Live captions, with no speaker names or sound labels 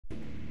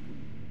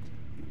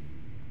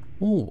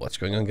Ooh, what's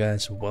going on,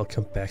 guys?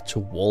 Welcome back to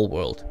Wall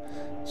World.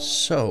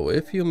 So,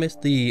 if you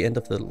missed the end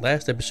of the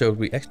last episode,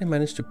 we actually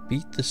managed to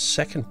beat the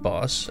second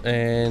boss,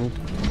 and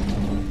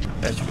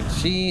as you can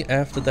see,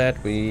 after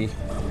that we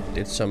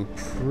did some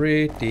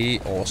pretty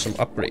awesome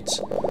upgrades.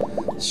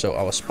 So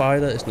our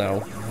spider is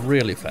now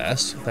really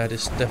fast. That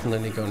is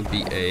definitely going to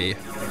be a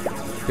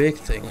big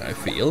thing, I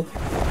feel.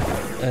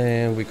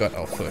 And we got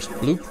our first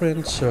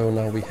blueprint, so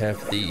now we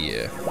have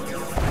the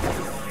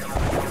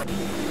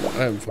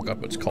I forgot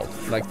what it's called.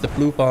 Like the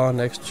blue bar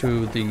next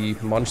to the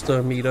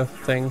monster meter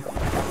thing.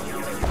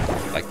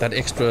 Like that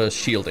extra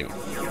shielding.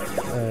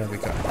 We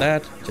got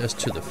that just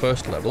to the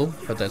first level,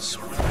 but that's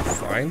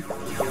fine.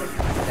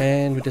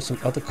 And we did some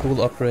other cool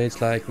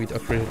upgrades, like we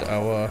upgraded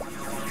our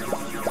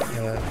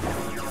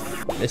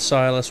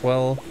missile as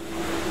well.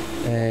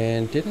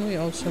 And didn't we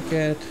also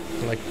get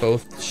like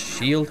both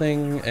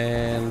shielding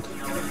and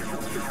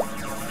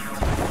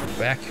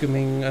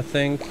vacuuming, I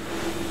think?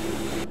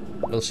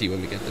 We'll see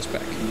when we get this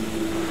back.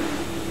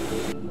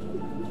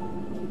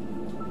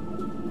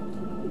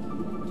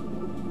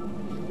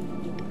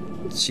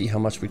 Let's see how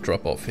much we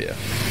drop off here.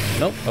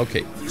 Nope,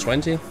 okay,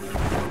 20.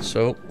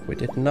 So we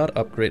did not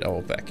upgrade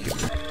our vacuum.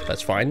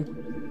 That's fine.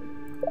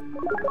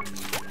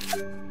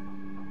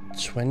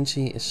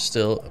 20 is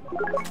still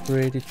a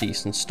pretty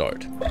decent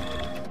start.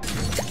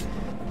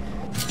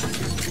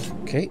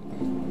 Okay.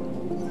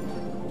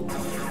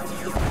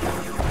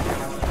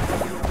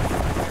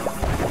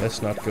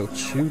 Let's not go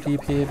too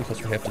deep here,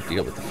 because we have to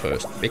deal with the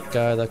first big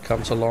guy that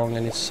comes along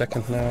any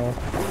second now.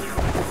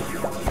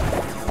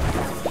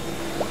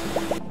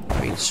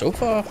 I mean, so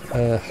far,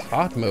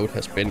 hard mode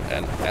has been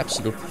an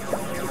absolute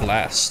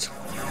blast.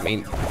 I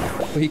mean,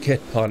 we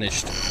get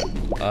punished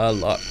a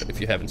lot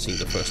if you haven't seen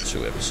the first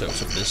 2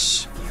 episodes of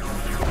this.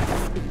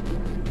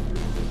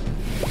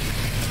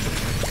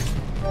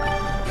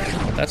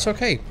 But that's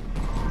okay.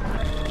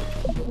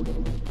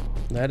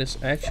 That is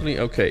actually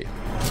okay.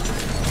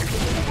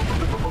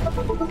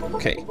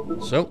 Okay,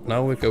 so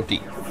now we go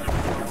deep.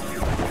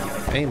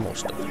 Okay, more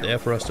stuff there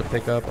for us to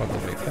pick up on the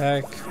way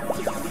back.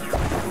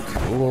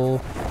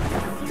 Cool.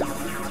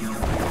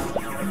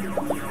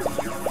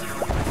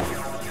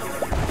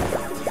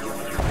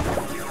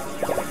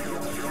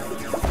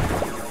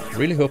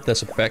 Really hope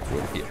there's a back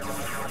room here.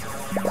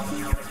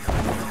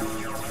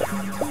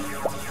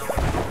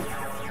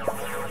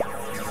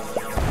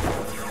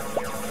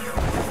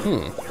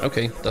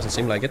 Okay, doesn't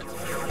seem like it.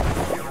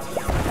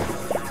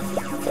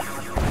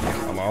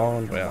 Come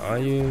on, where are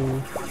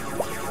you?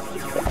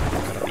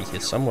 Gotta be here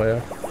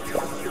somewhere.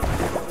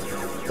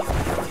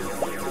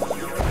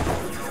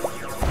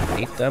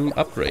 Need them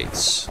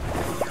upgrades.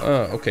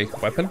 Okay,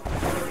 weapon.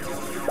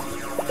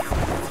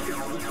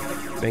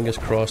 Fingers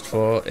crossed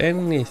for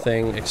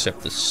anything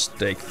except the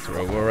stake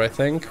thrower, I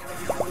think.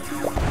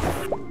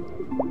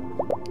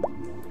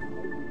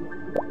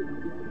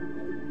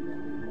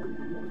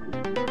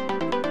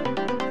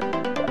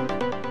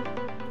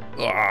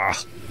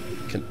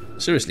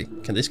 Seriously,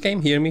 can this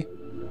game hear me?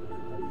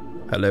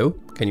 Hello?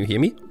 Can you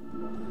hear me?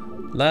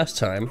 Last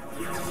time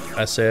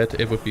I said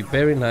it would be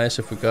very nice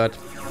if we got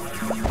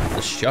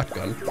the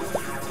shotgun,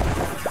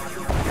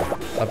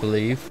 I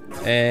believe,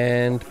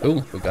 and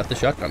boom, we got the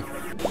shotgun.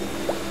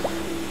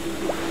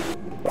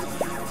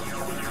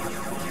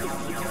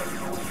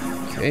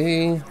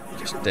 Okay,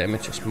 just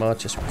damage as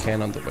much as we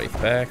can on the way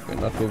back. We're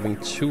not moving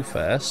too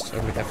fast,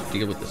 and we have to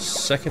deal with the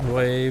second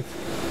wave.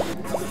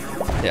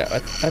 Yeah,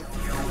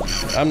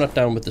 I'm not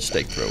down with the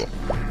stake thrower.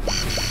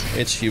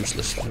 It's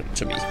useless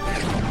to me.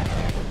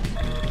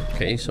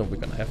 Okay, so we're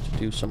gonna have to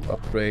do some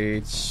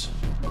upgrades.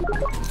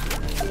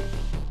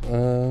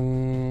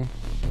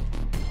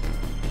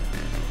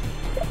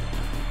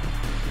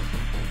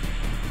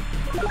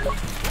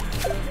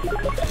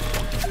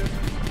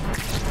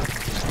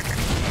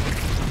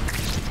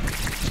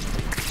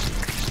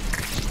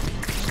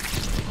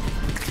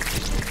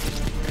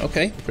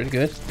 Okay, pretty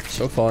good.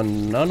 So far,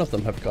 none of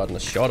them have gotten a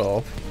shot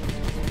off.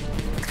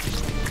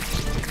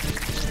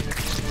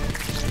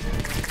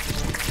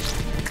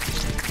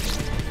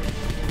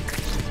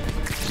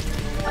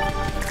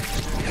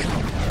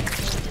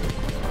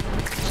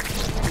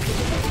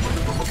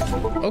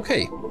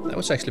 Okay, that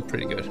was actually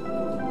pretty good.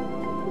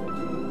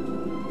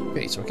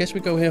 Okay, so I guess we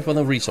go here for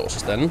the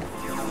resources then.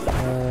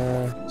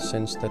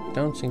 Since there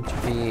don't seem to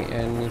be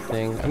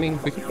anything... I mean,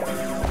 we could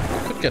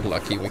get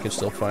lucky. We could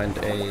still find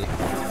a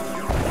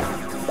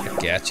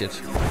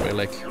gadget,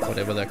 relic,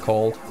 whatever they're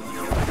called.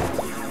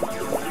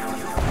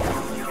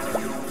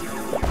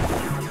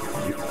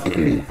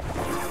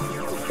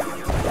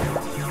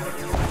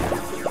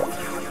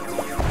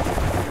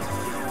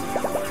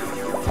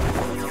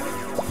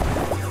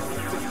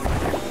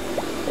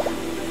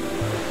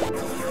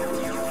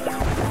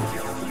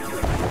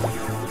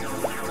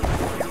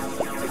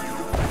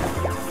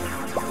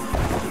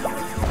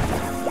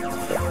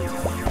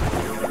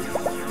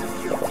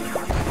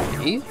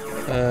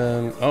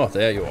 Oh,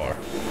 there you are.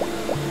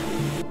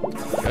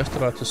 Just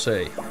about to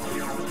say,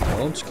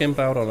 don't skimp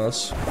out on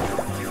us.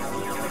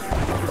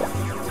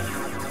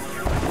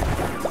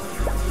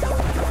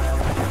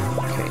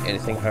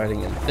 anything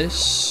hiding in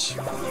this?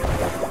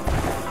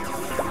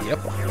 Yep.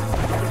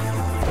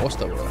 Of course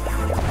there were.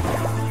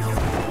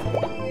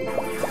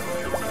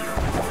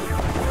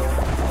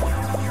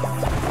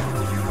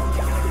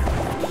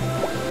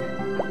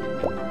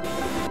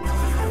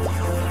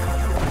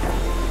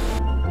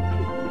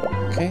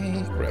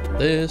 Okay, grab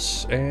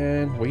this,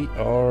 and we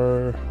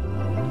are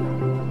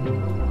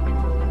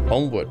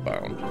homeward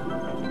bound.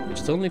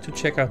 Still need to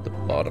check out the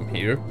bottom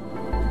here,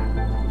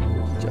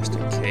 just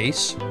in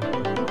case.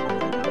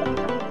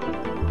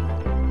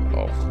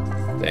 Oh,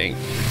 thank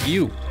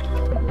you.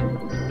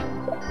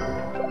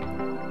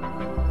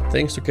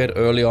 Things to get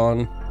early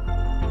on.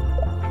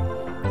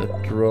 The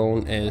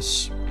drone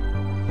is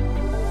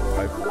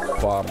by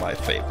far my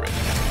favorite.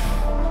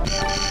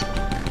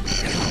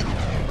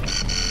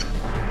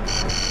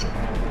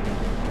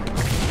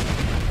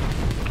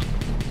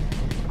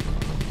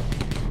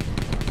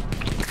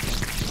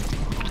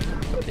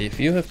 If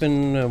you have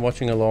been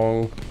watching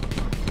along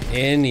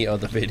any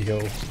other video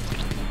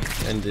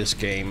in this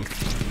game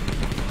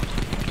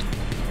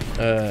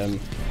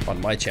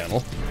on my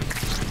channel,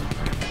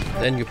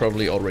 then you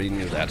probably already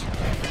knew that.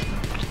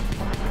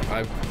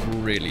 I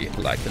really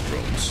like the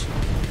drones.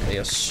 They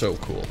are so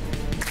cool.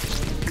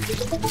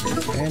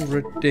 And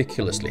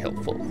ridiculously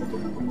helpful.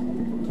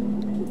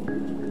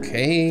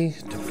 Okay.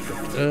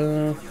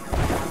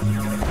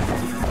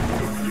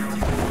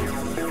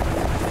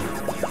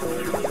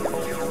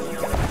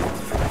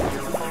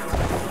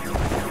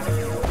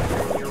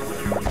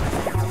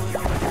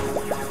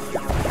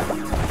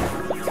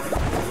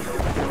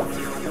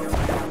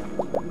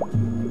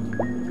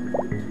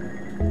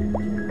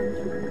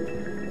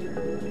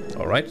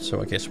 Alright,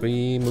 so I guess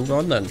we move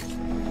on then.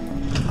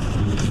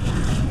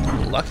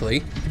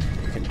 Luckily,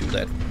 we can do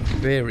that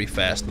very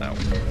fast now.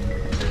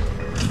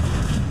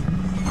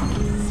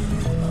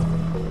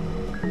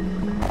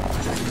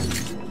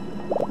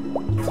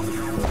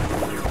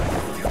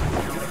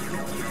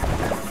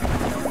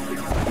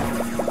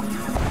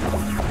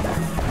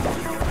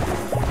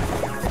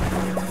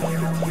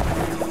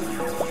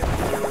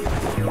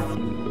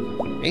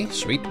 Okay,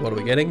 sweet. What are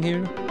we getting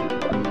here?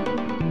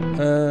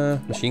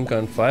 Machine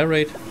gun fire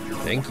rate.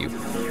 Thank you.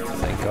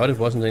 Thank God it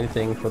wasn't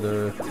anything for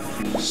the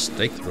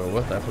stake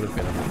thrower. That would have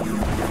been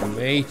a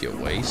major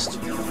waste.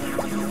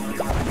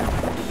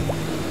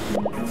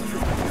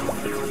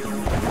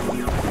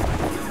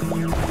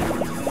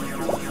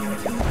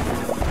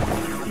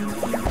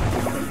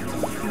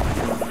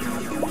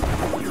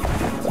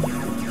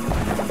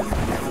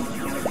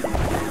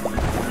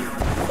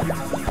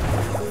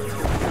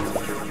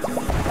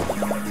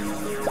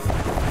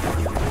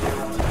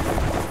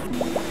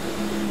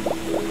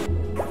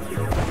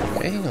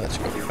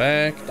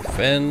 Back,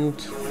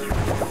 defend,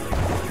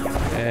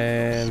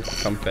 and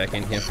come back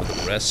in here for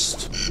the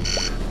rest.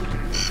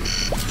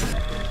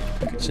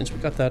 Okay, since we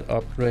got that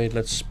upgrade,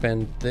 let's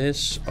spend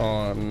this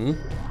on...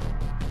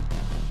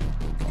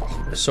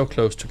 Oh, we're so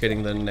close to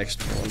getting the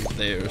next one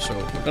there, so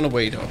we're gonna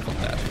wait on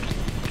that.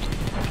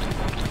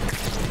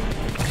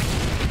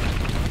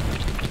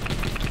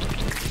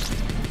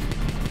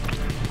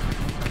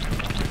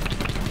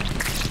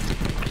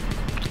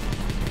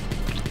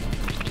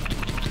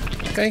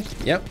 Okay,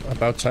 yep,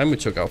 about time we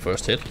took our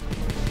first hit.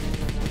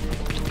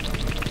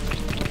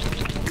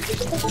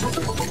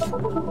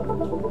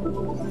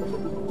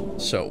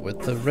 So, with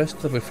the rest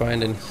that we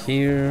find in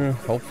here,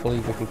 hopefully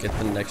we can get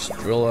the next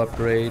drill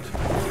upgrade.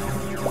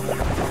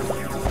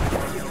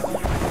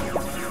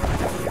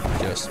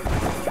 Just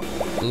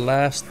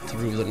blast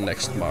through the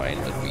next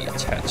mine that we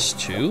attach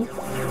to.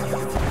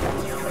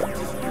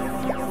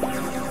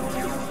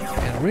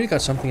 And I really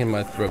got something in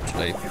my throat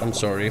today, I'm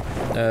sorry.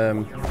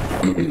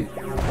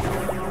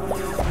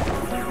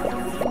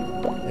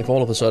 If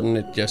all of a sudden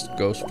it just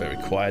goes very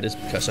quiet, it's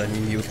because I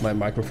mute my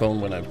microphone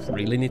when I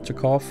really need to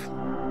cough.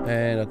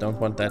 And I don't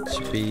want that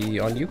to be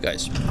on you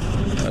guys.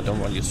 I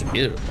don't want you to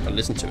hear or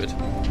listen to it.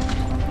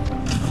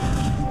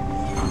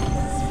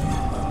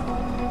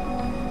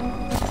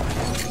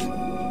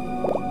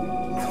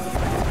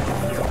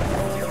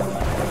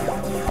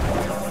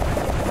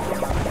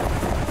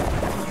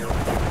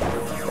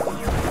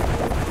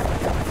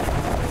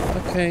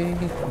 Okay,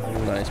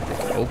 nice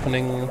big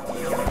opening.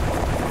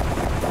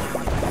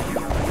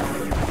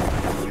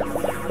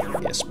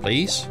 Yes,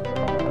 please.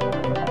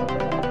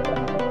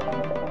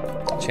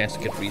 Chance to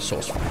get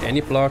resource from any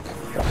block.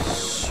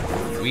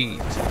 Sweet.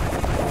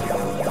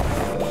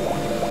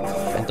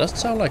 It doesn't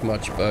sound like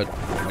much, but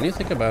when you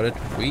think about it,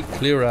 we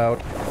clear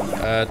out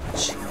a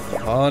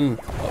ton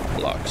of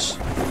blocks.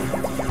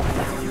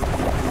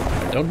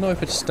 I don't know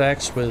if it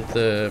stacks with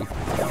the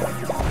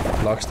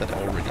blocks that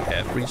already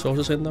have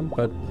resources in them,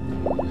 but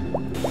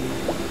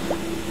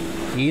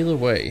either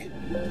way,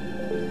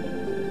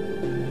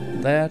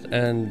 that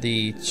and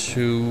the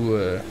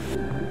two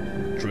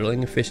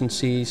drilling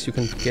efficiencies you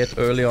can get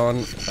early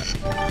on,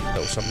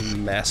 those are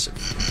massive.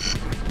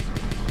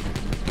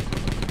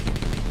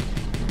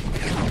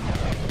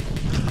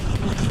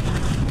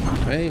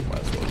 Okay, might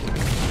as well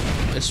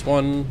do this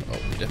one. Oh,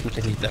 we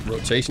definitely need that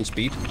rotation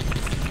speed.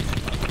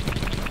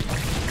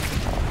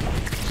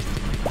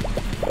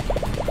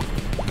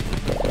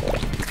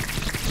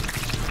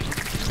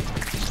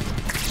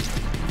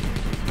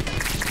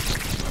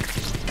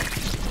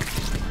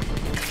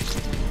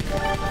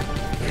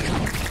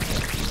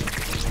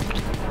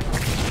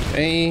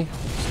 Okay,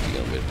 let's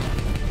deal with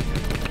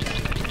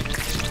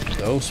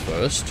those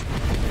first.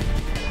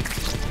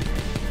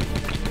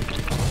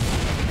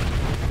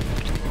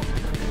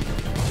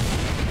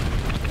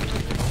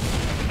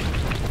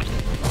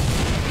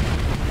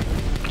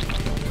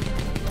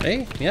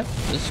 Hey, yeah,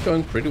 this is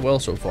going pretty well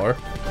so far.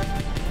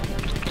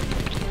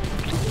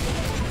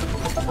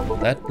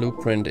 That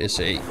blueprint is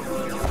a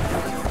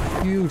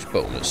huge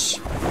bonus.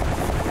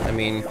 I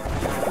mean,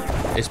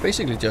 it's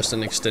basically just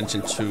an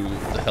extension to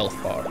the health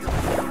bar.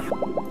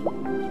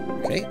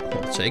 Okay,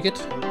 I'll take it.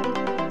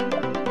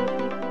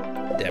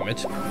 Damn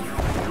it.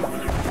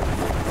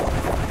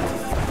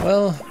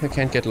 Well, you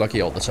can't get lucky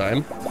all the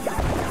time.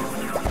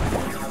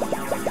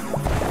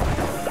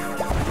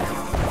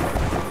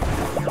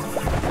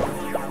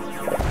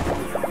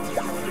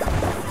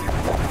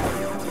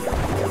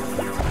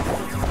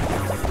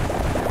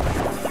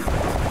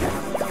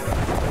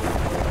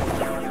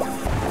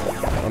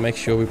 Make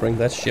sure we bring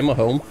that shimmer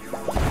home.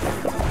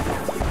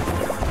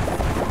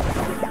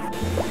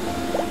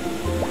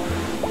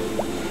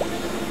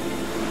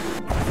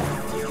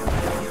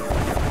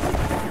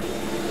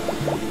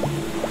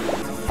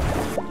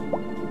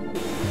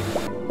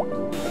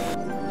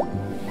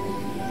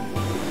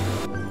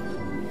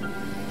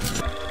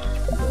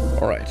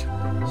 Alright,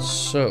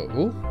 so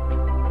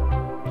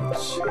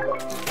let's see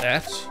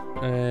that,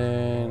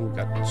 and we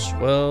got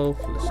 12.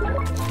 Let's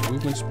get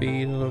movement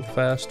speed a little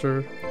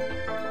faster.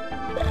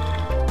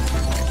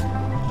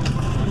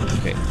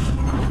 Okay,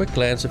 quick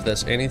glance if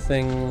there's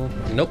anything.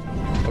 Nope.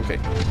 Okay,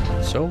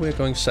 so we're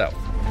going south.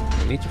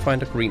 We need to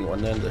find a green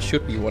one, and there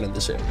should be one in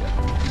this area.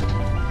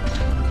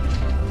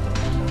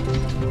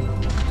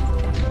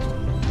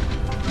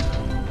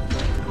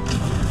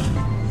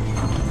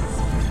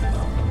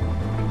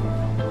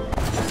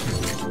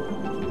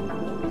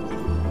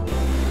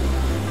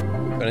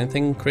 Got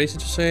anything crazy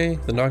to say?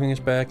 The knocking is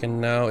back,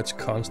 and now it's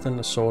constant,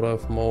 a sort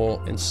of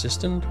more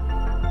insistent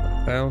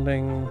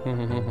pounding.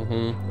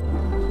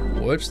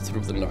 Words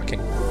through the knocking.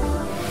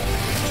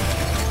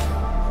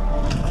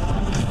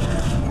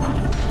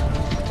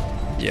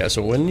 Yeah,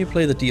 so when you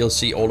play the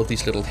DLC, all of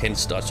these little hints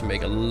start to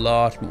make a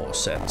lot more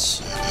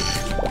sense.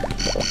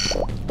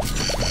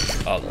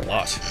 A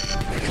lot.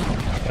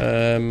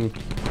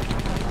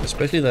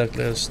 Especially that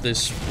there's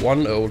this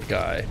one old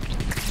guy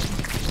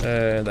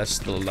that's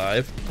still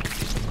alive,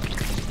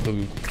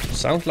 who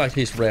sounds like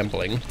he's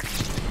rambling.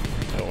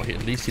 Or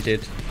at least he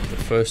did the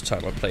first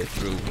time I played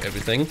through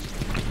everything.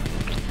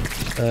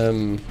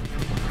 We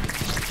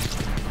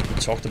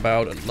talked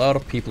about a lot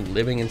of people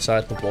living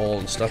inside the wall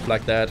and stuff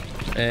like that,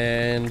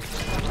 and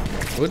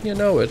wouldn't you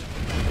know it,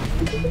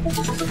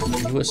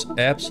 he was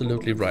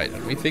absolutely right,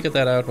 and we figured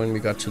that out when we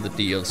got to the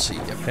DLC.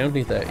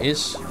 Apparently there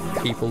is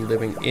people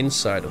living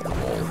inside of the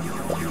wall,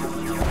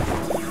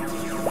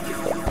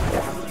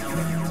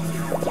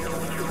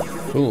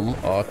 whom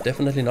are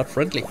definitely not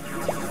friendly,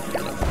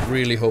 and I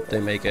really hope they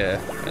make an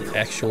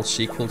actual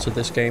sequel to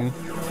this game,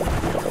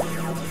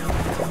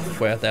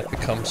 where that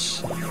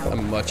becomes a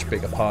much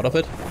bigger part of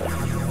it.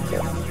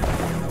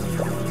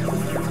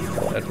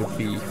 That would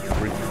be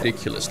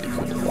ridiculously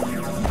cool.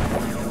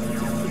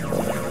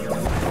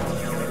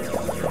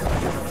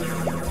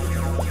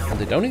 And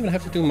they don't even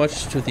have to do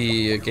much to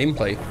the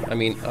gameplay. I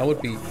mean, I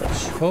would be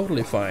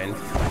totally fine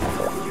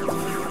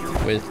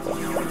with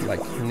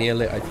like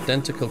nearly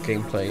identical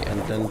gameplay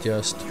and then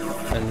just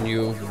a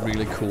new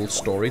really cool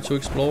story to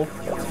explore.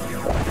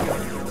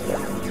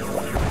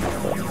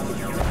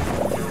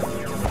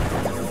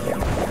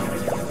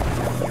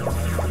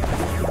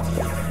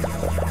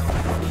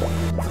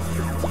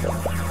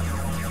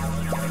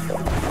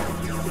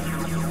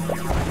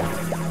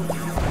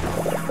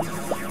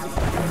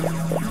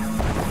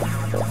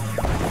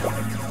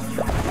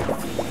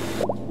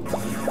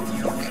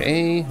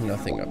 Okay,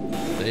 nothing up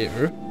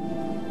there.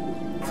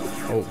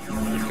 Oh,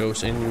 it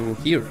goes in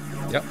here.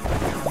 Yep.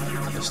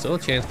 There's still a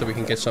chance that we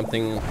can get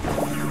something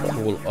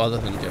cool other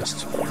than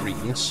just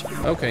greens.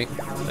 Okay,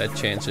 that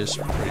chance is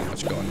pretty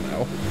much gone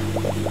now.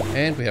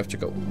 And we have to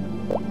go.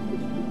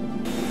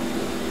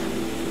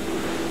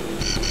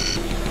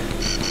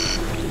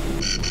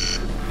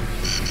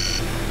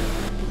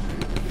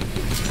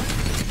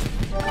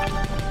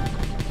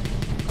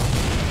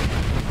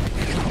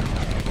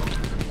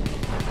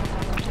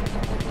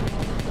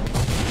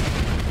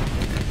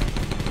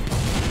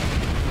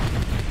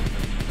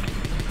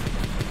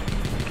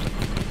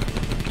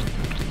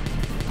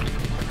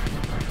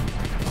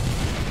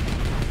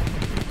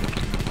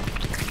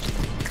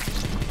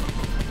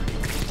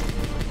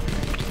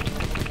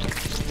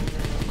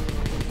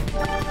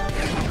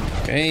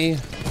 Okay,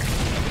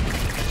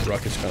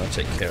 Rocket's gonna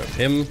take care of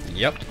him.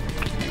 Yep,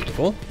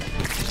 beautiful.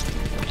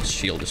 His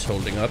shield is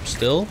holding up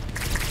still.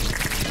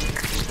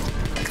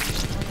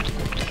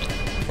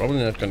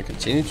 Probably not gonna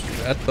continue to do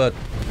that, but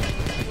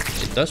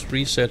it does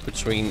reset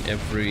between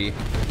every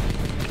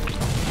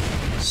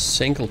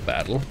single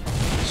battle,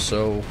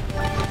 so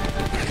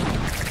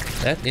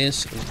that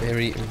is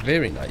very,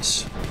 very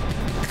nice.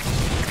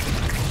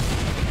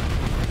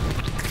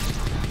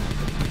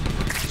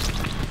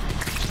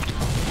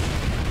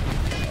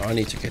 I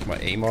need to get my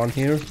aim on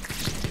here.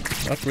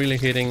 Not really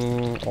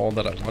hitting all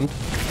that I want.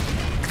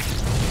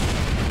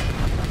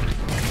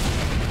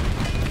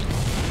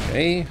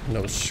 Okay,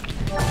 no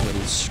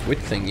little squid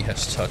thingy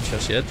has touched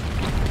us yet.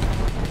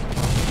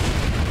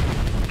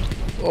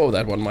 Oh,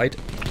 that one might.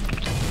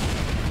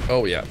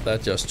 Oh yeah,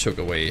 that just took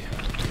away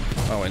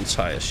our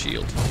entire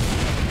shield.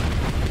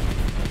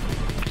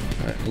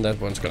 And that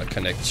one's gonna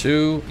connect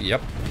too.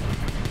 Yep.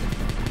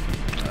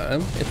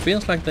 It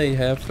feels like they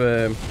have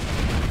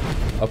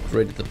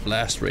upgraded the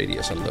blast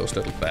radius on those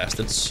little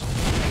bastards.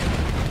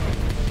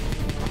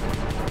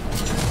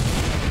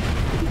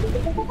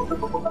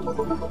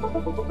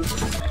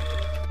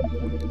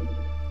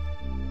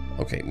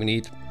 Okay, we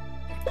need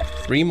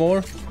 3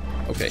 more.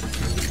 Okay.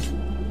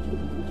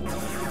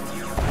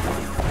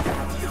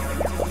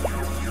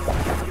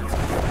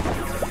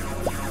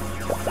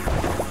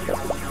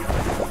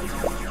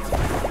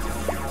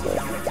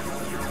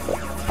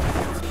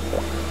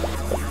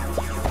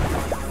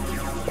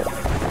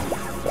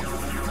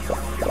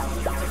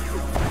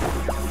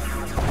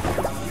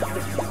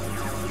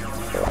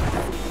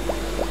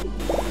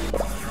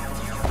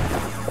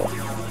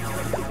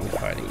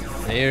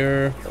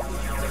 There.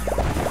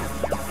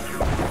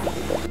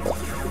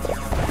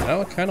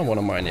 Now I kind of want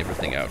to mine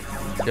everything out,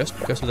 just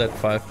because of that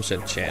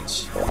 5%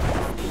 chance.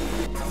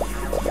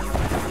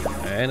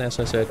 And as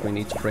I said, we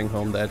need to bring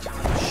home that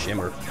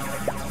shimmer.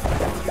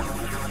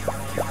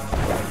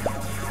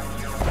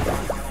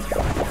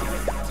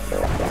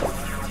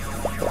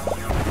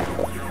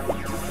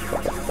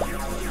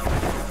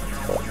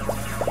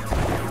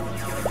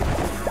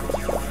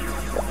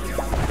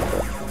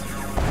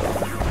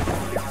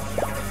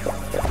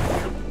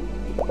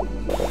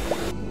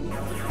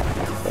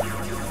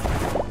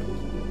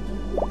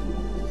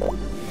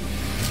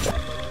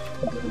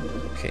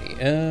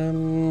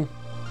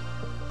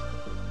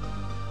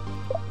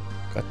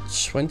 Got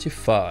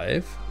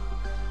 25.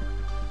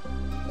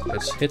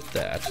 Let's hit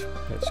that.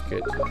 Let's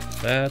get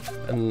that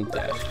and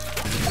that.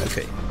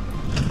 Okay.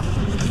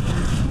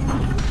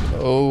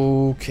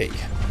 Okay.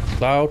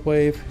 Cloud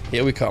wave,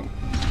 here we come.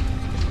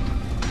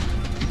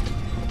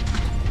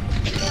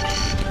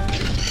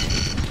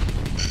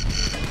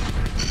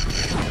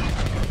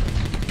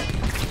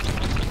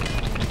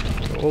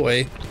 Go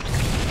away.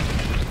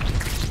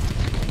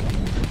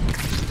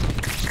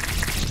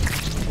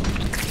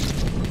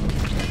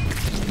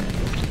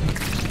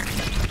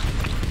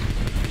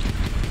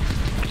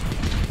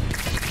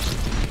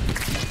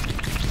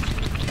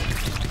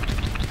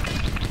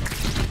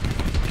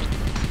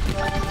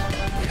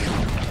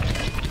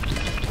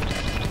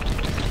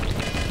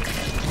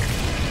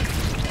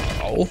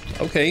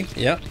 Okay,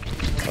 yeah,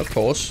 of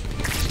course.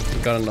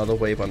 We got another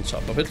wave on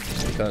top of it,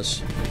 because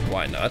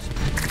why not?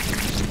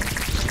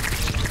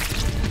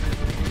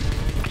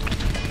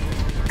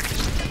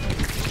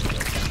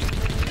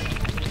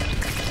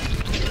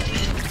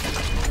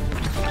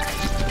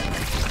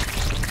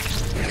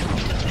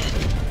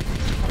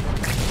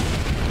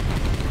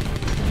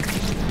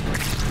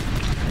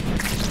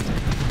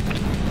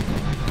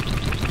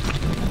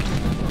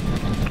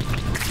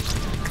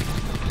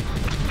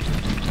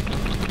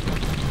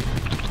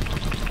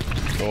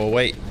 Go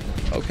away.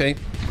 Okay.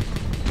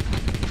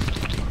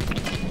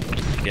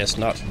 Guess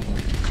not.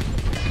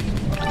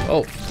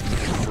 Oh,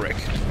 frick.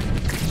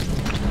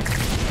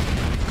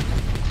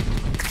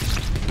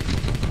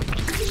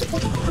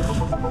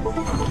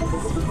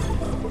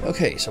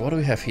 Okay, so what do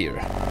we have here?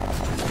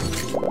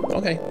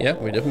 Okay, yeah,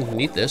 we definitely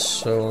need this,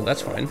 so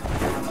that's fine.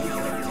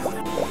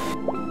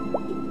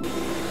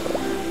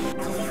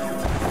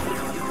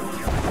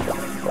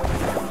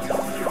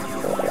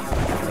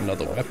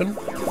 Another weapon.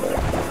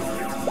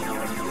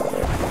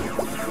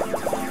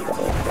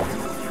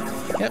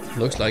 Yeah,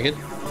 looks like it.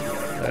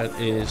 That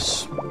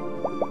is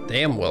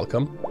damn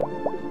welcome.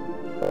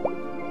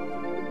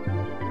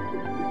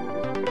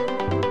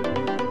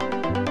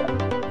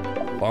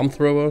 Bomb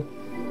thrower.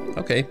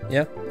 Okay,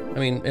 yeah. I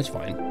mean, it's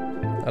fine.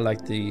 I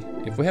like the...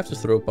 If we have to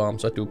throw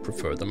bombs, I do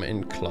prefer them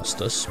in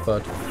clusters,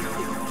 but...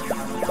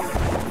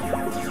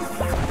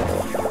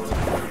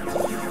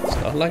 It's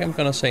not like I'm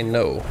gonna say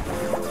no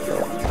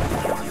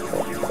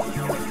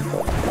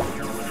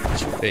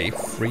to a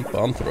free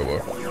bomb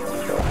thrower.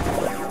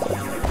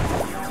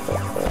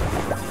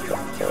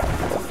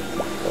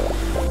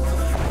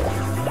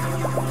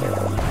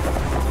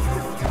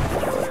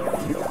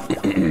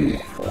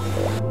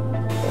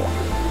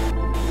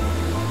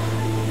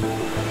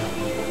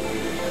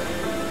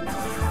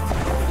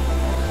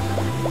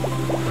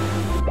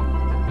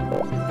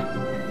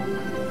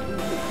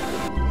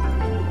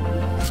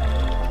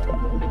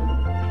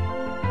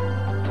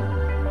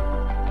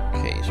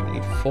 Okay, so we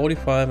need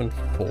 45 and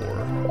 4.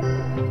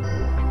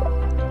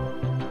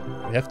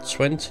 We have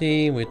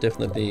 20, we're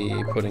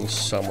definitely putting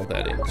some of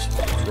that into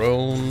the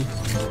drone.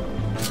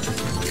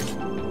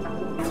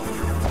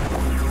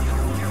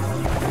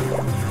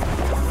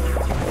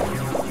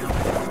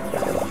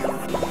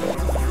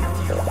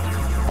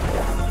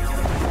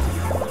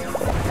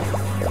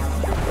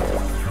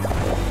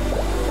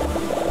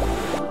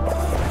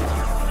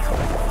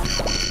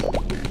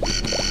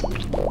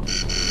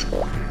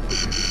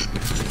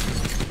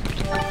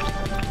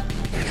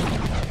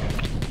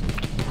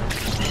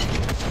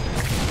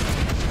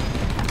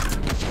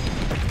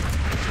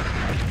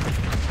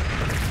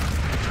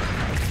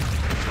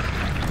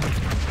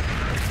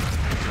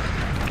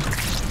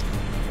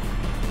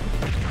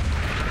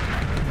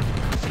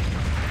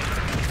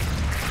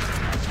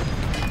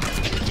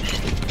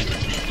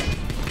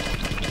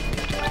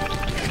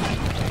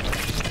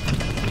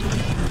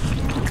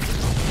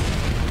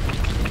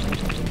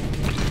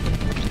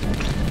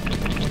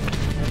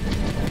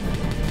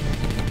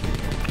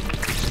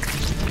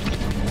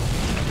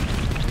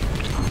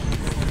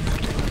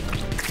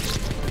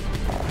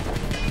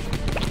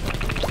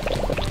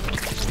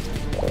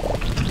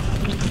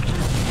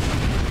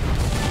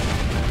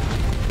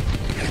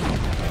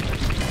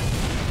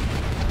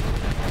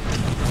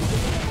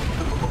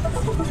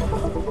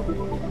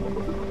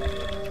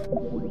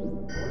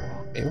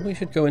 we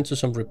should go into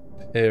some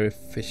repair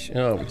fish.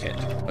 Oh, we can't.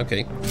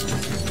 Okay.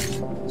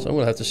 So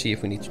we'll have to see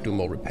if we need to do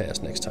more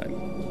repairs next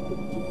time.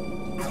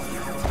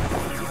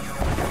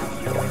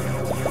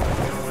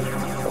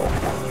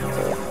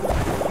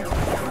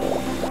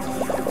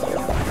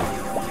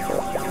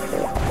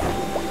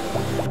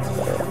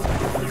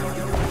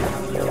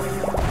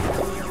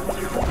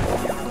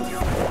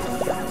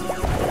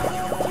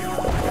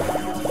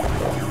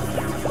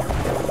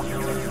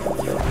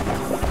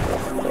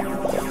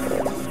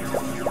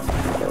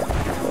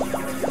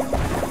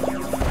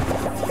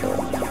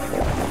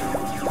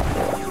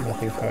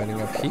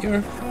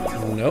 Here?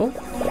 No?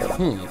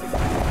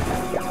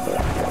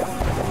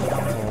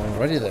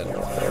 Alrighty then.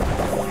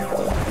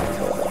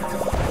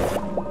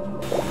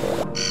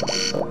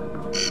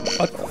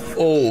 What?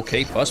 Oh,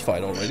 okay, boss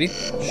fight already.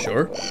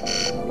 Sure.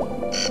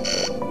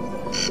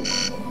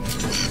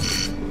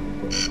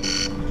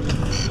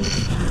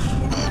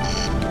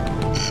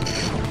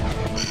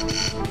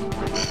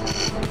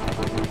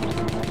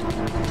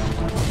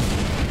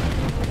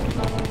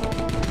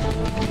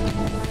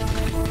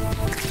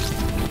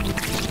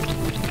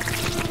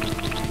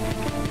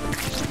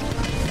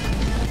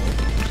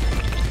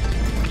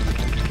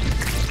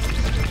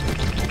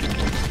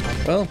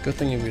 Well, good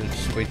thing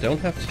we don't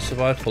have to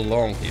survive for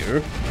long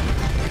here.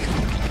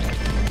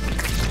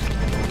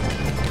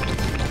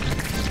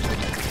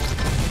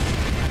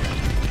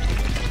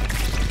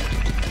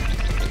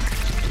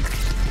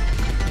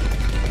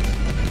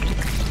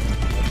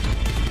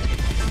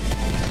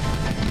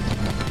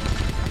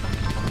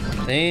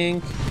 I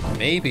think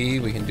maybe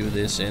we can do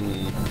this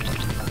in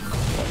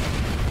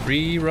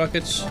 3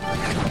 rockets.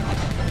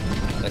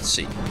 Let's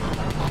see.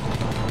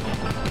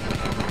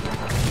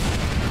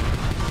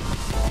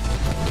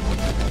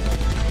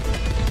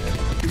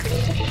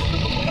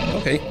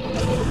 Okay,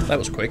 that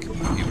was quick.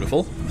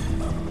 Beautiful.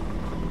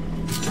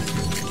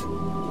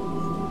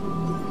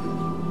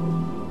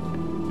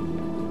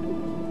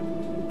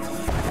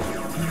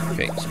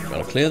 Okay, so we're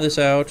gonna clear this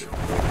out.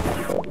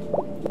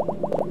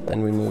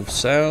 Then we move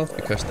south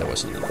because there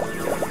was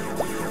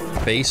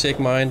a basic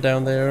mine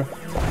down there.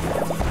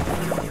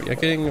 We are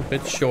getting a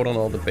bit short on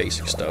all the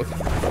basic stuff.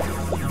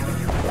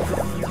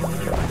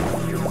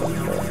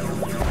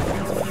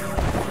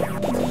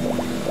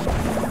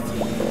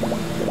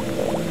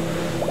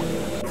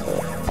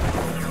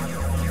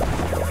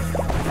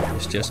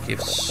 Just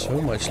gives so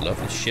much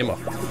lovely shimmer.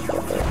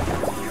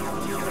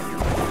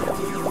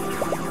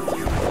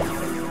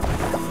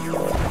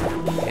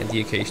 And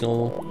the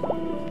occasional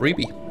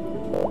freebie.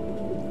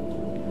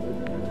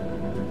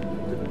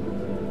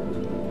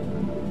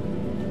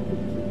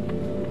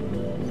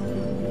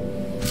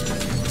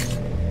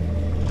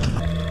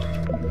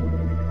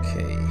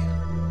 Okay.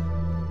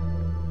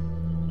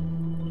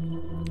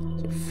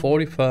 So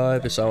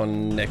 45 is our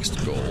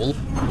next goal.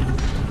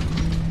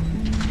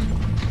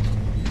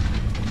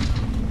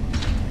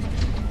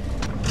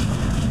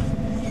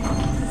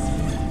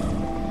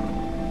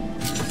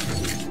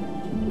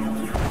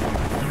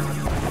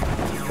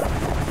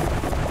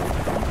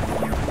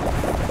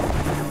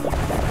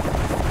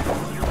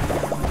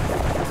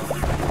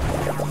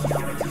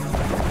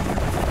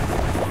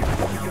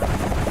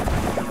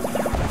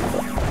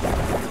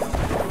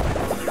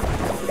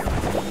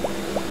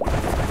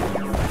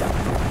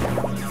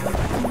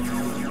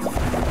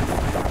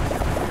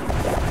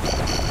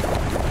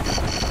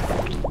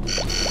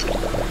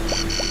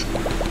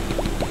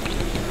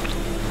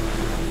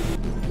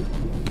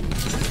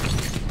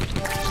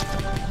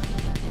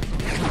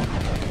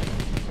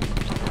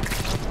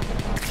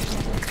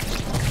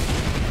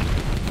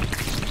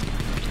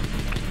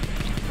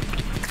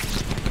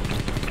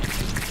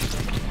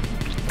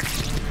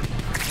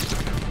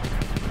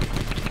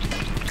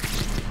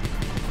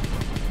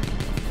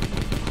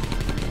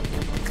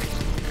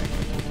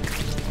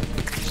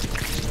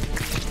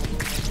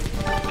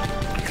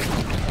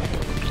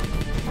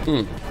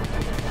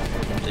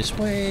 This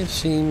way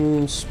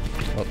seems,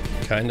 well,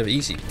 kind of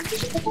easy.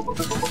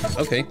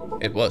 Okay,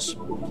 it was.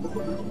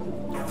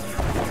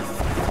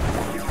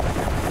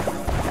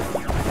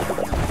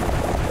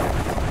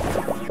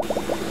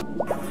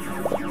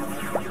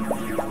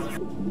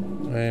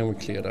 And we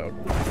cleared out.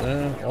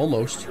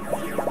 Almost.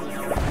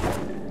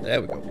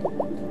 There we go.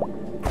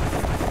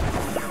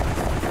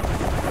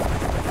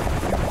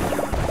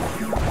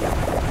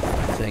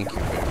 Thank you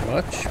very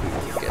much. We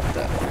will get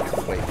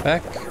that way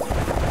back.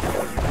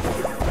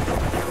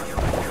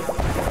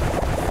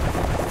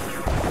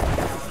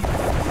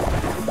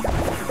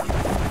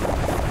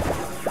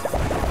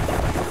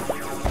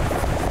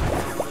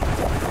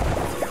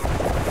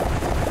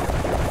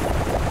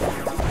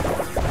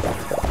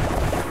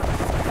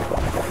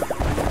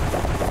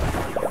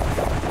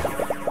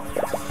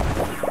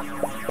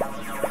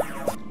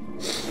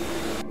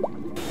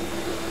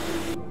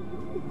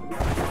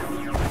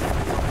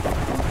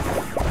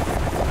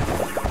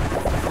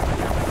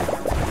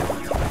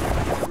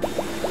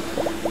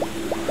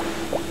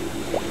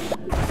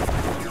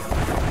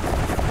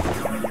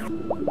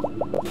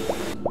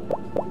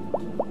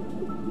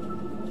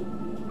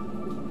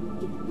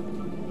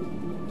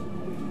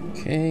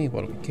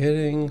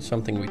 getting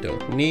something we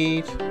don't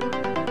need.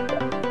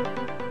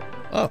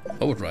 Oh,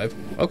 overdrive.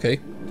 Okay.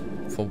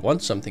 For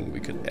once, something we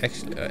could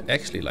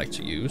actually like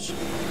to use.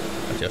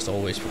 I just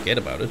always forget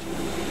about it.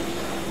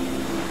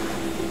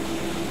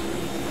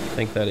 I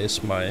think that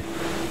is my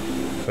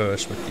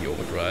curse with the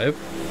overdrive.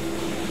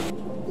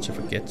 To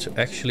forget to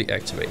actually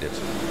activate it.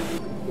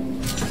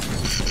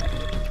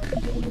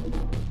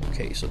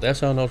 Okay, so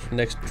that's our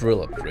next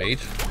drill upgrade.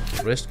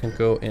 The rest can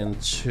go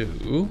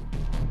into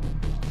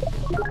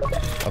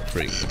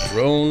upgrading the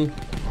drone.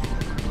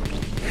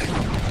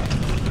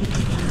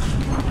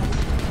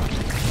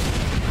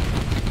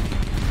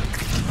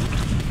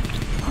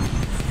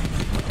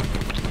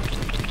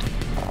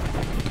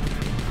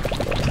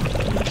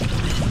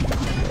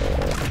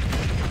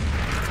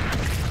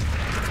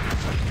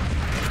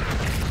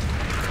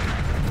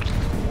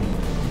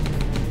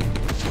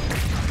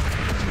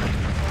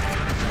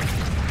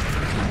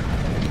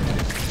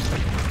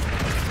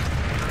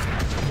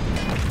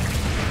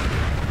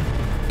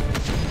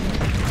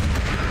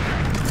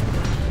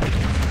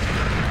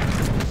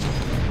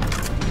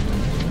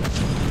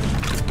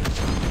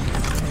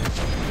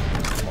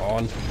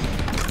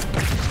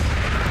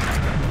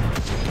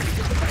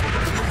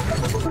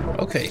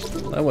 Okay,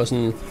 that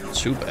wasn't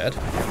too bad.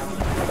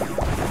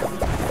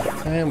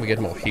 And we get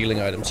more healing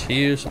items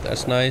here, so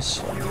that's nice.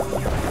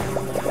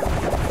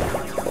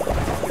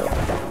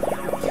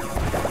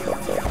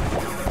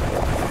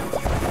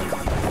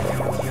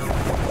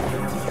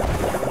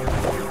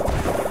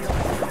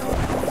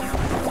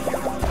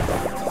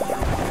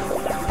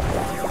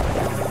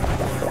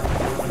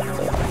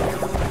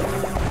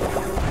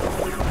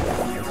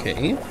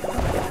 Okay,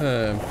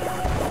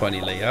 funny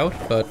layout,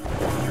 but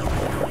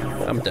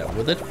I'm down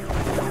with it.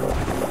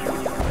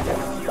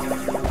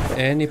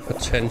 Any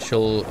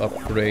potential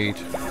upgrade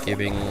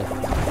giving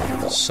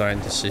sign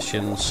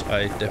decisions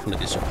I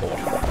definitely support.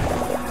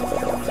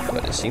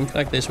 But it seems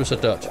like this was a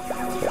dud.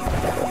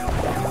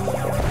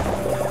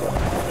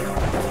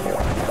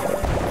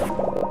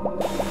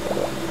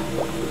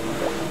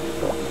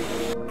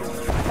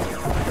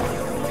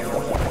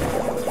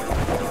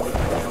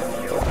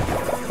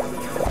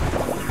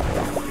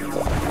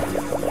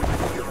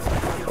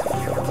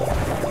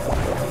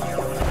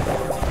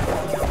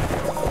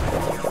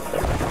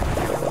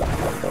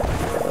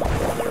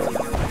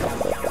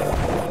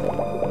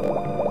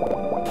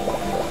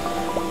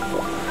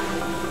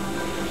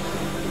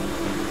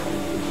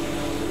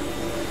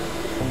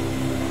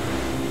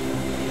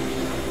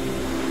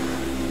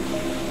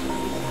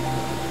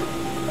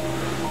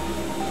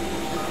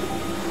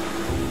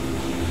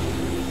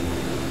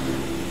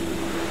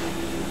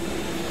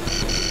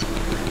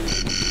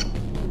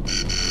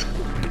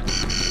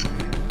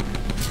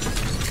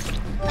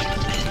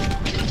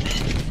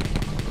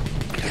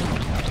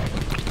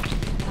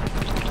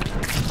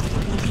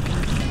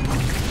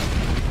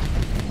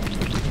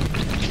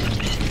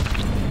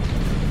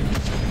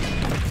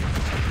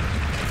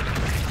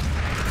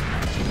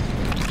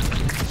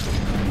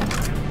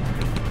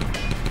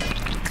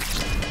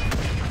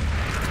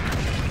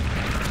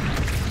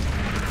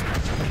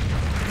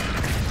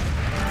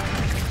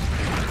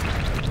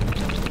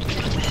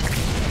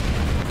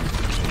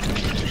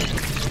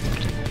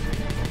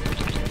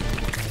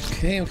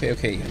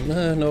 Okay.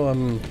 No,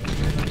 I'm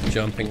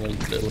jumping a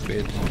little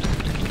bit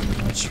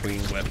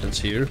between weapons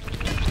here.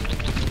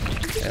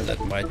 And that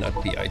might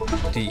not be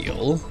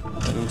ideal.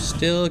 But I'm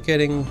still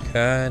getting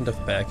kind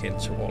of back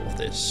into all of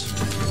this.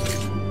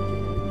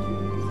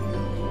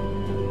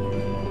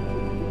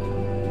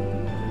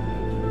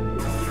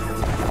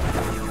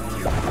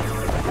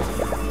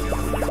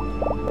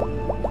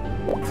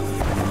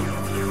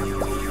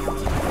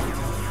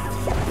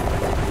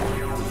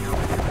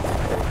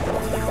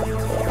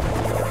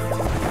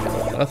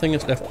 Nothing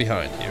is left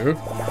behind here.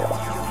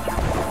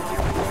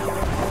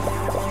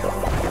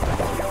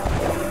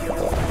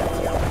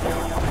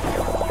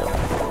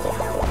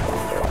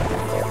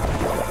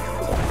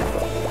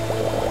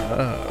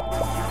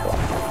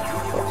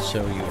 Ah.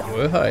 So you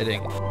were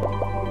hiding.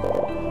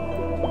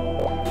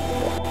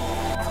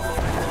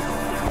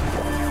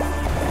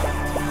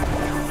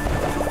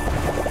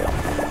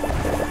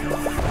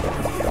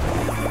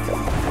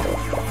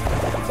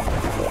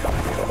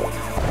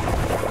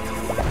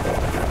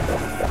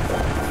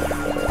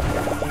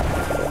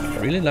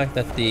 I really like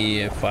that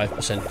the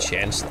 5%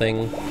 chance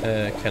thing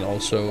can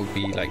also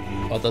be like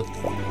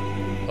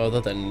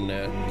other than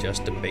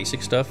just the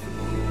basic stuff.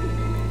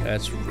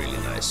 That's really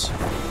nice.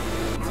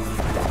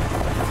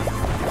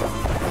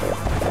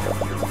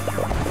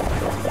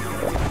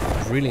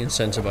 Really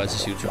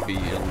incentivizes you to be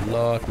a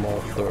lot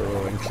more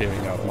thorough in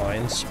clearing out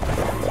mines.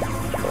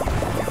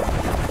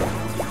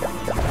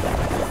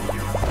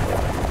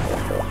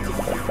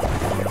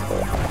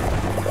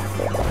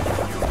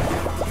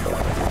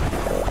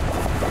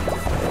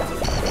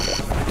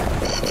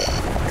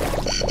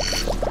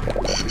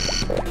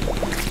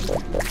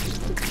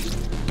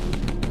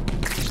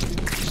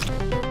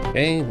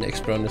 Okay,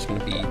 next run is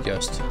going to be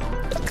just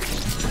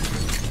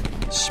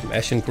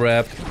smash and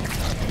grab.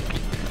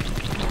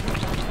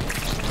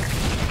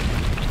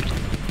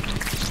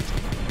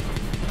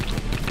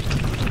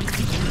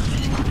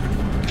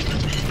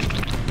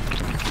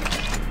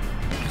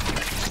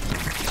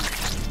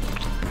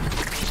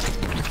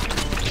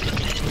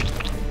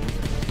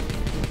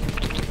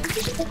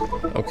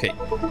 Okay,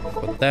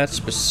 for that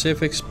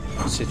specific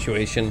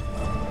situation,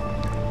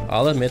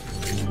 I'll admit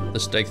the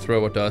stake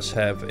thrower does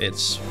have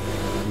its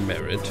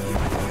merit.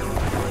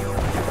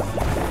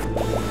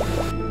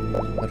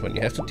 But when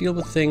you have to deal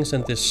with things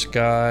in this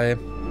sky,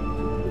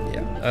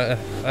 yeah,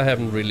 I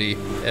haven't really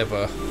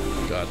ever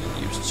gotten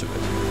used to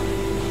it.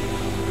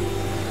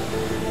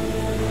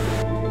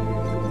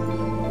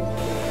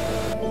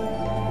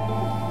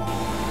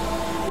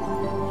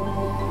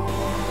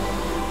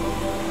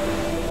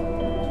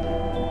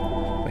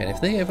 Man, if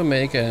they ever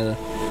make a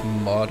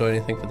mod or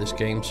anything for this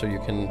game so you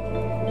can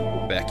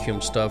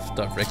vacuum stuff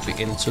directly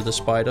into the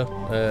spider,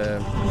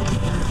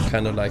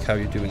 kind of like how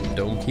you do in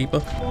Dome Keeper,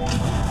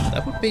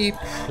 that would be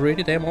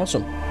pretty damn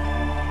awesome.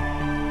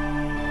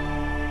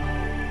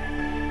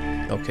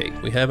 Okay,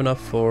 we have enough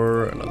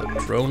for another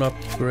drone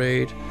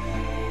upgrade.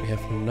 We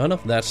have none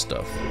of that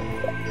stuff.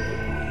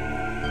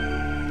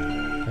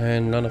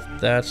 And none of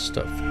that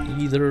stuff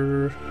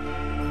either.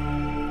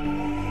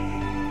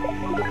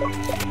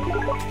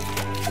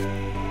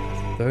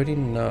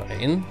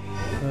 39.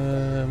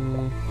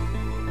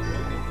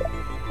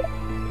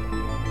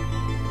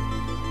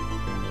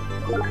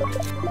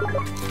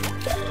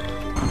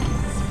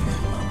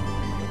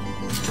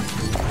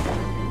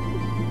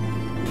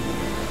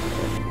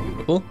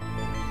 Beautiful.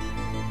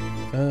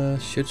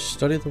 Should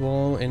study the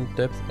wall in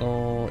depth,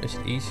 or is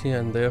it easier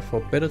and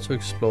therefore better to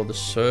explore the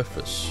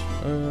surface?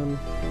 Yeah,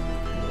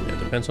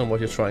 depends on what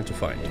you're trying to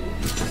find.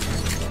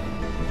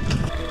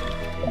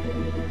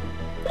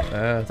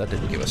 That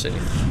didn't give us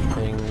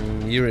anything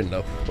near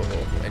enough for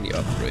any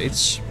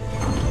upgrades.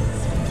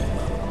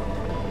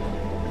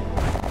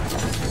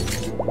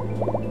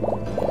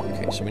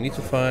 Okay, so we need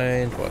to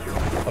find, what,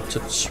 up to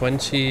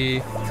 20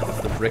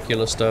 of the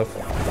regular stuff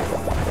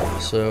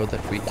so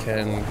that we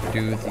can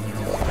do the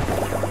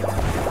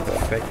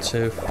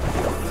effective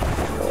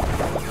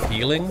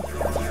healing.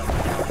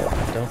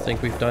 I don't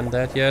think we've done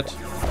that yet.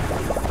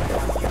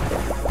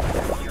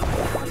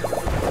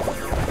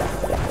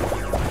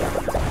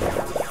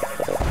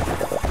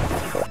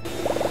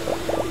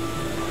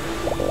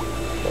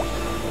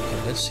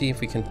 Let's see if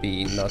we can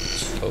be not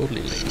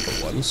totally late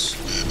for once.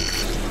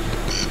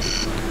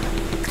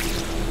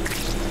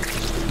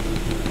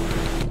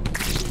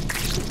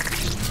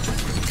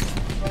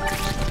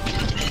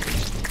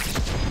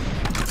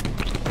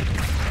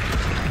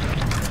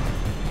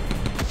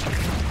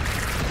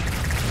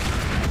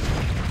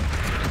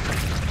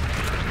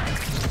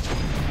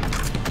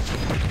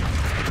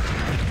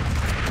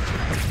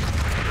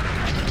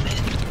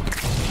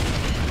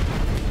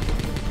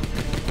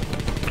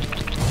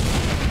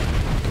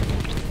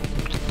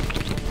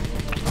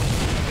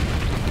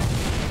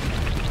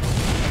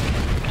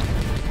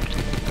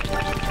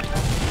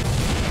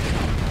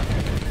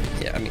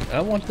 I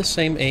want the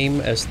same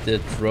aim as the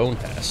drone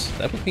has.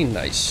 That would be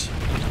nice.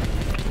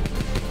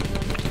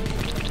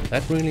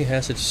 That really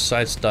has its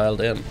sights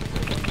dialed in.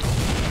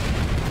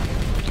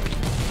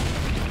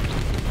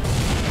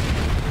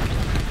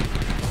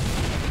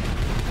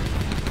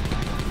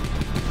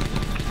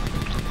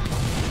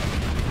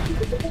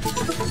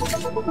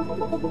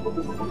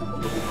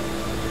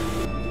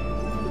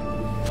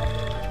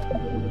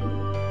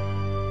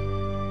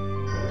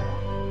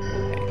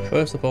 Okay,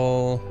 first of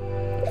all,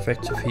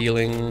 effective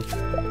healing.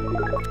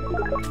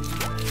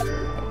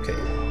 Okay,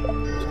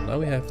 so now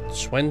we have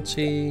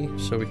 20,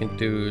 so we can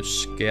do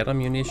scatter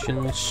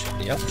munitions.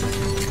 Yep,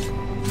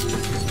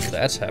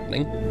 that's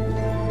happening.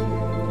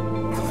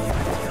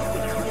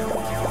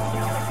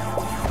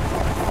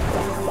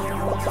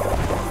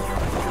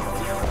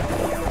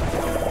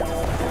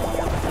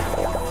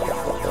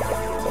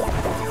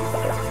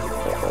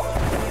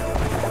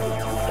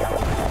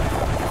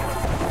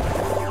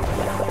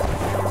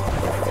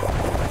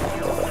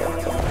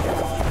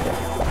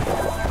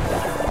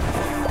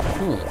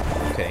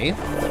 Okay.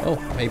 Oh,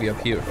 maybe up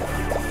here.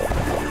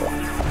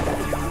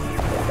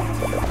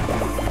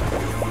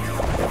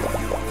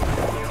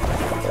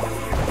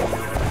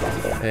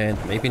 And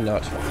maybe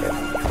not.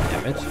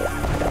 Damn it.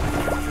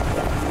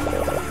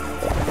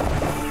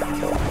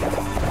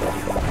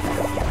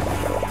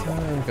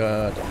 I've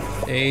got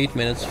 8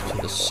 minutes to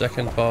the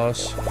second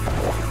boss.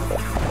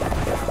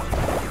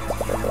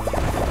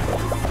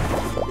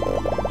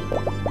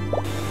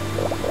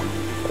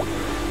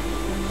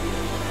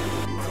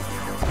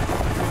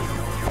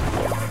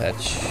 That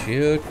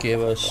should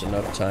give us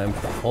enough time,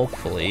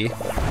 hopefully.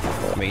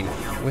 I mean,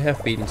 we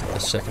have beaten the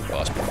second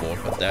boss before,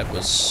 but that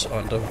was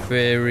under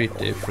very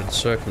different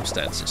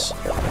circumstances.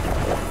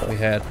 We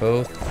had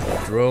both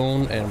the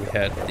drone and we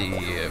had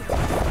the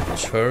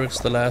turrets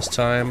the last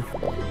time.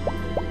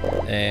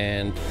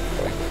 And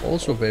we were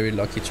also very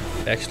lucky to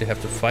actually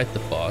have to fight the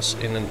boss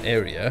in an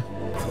area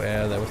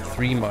where there were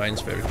 3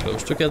 mines very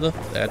close together.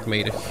 That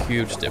made a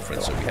huge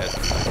difference, so we had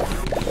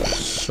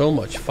so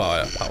much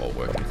firepower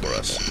working for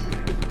us.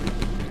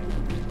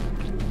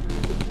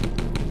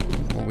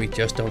 We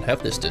just don't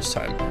have this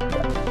time.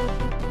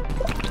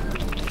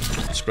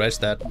 Scratch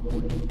that.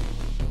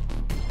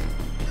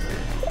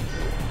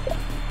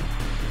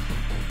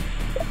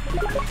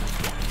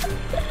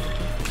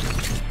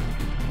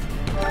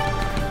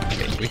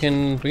 we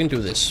can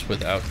do this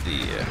without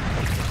the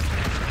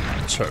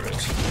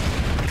turret.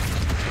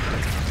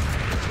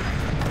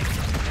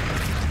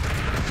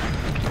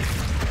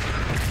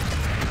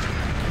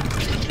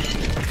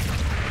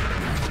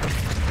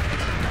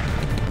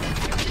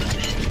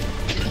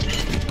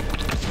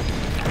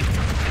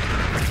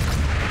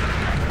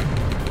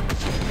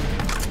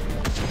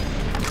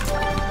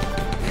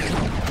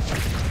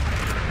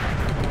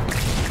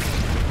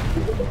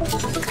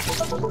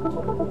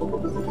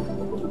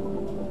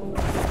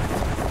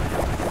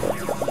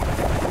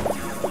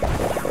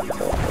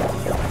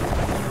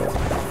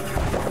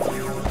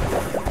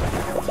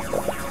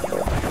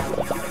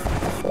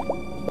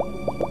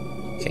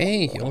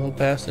 Okay, you little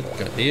bastard,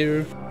 got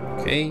here.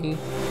 Okay,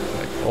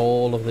 like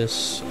all of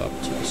this up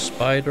to the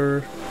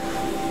spider.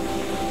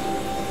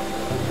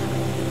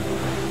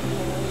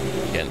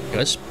 Again,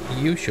 because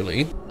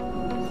usually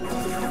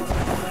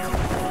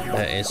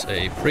there is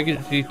a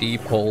pretty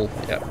deep hole,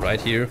 yeah, right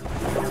here.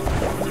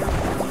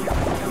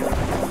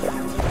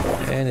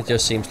 And it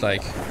just seems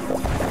like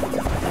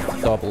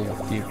double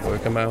the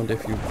work amount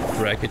if you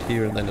drag it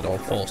here, and then it all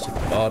falls to the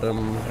bottom,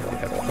 and you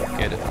have to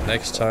get it the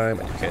next time,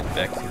 and you can't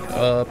vacuum it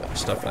up, and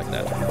stuff like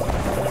that.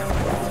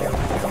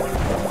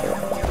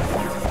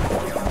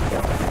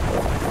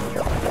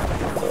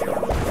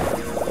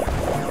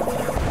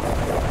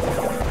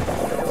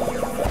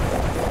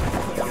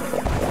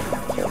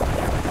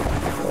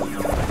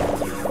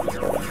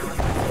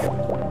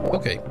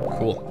 Okay,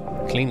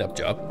 cool. Cleanup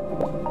job.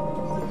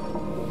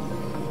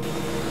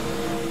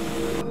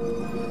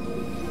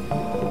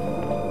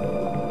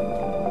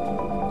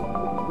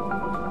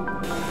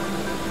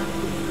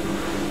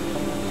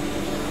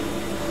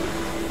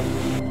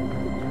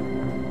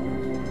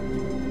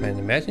 And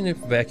imagine if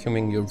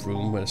vacuuming your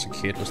room when as a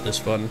kid was this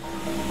fun.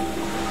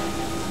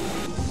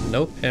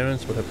 No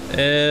parents would have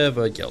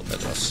ever yelled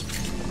at us.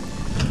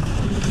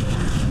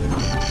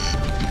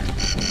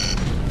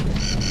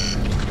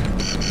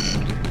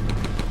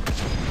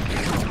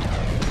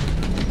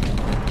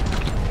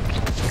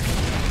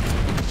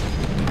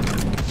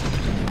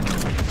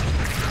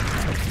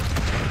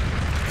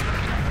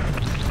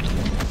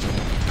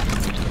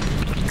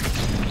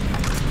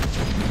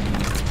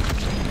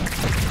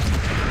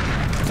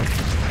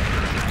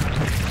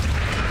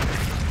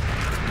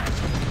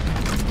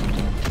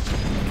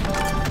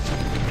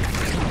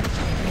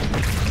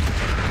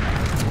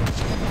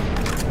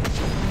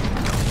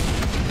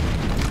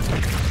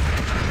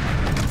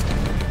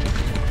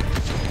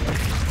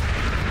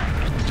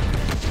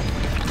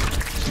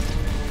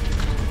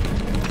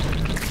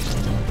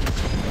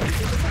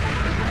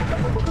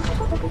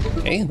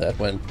 Okay, that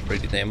went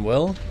pretty damn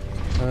well.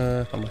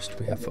 How much do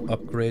we have for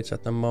upgrades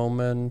at the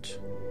moment?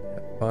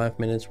 5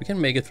 minutes. We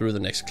can make it through the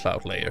next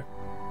cloud layer.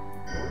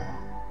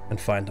 And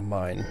find a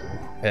mine.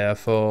 Prepare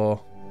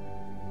for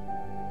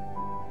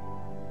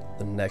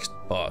the next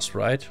boss,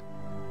 right?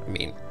 I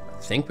mean,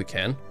 I think we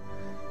can.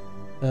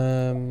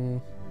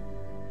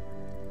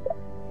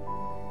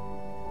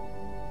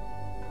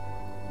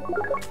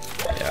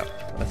 Yeah,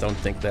 I don't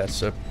think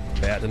that's a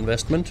bad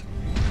investment.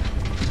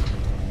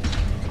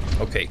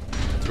 Okay,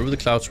 through the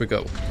clouds we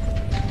go.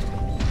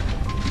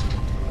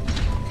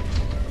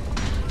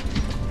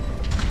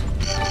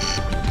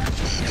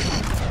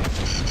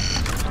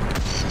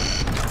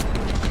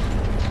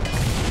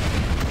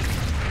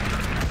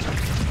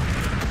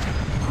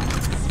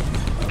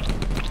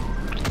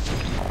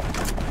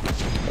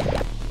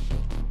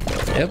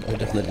 Yep, we're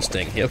definitely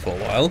staying here for a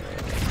while.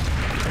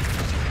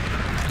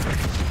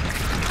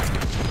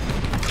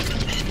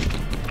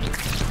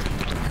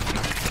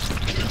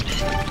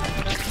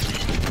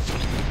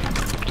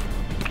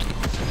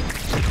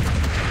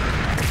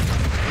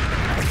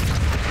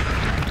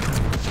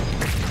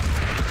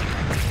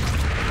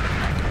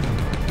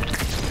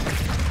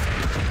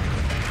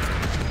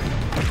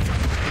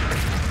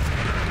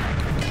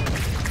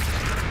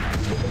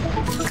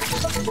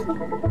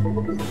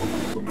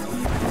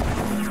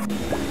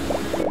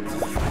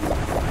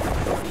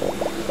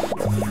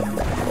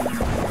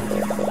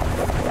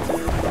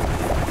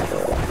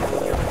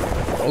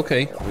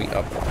 Okay, we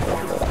are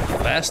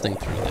blasting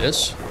through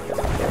this.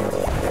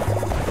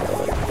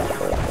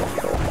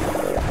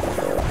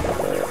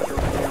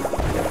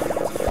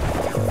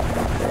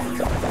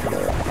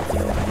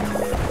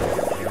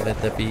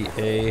 Let there be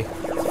a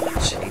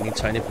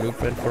tiny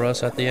blueprint for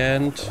us at the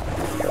end.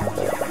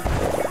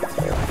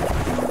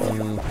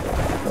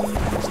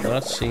 Does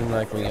not seem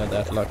like we are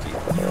that lucky.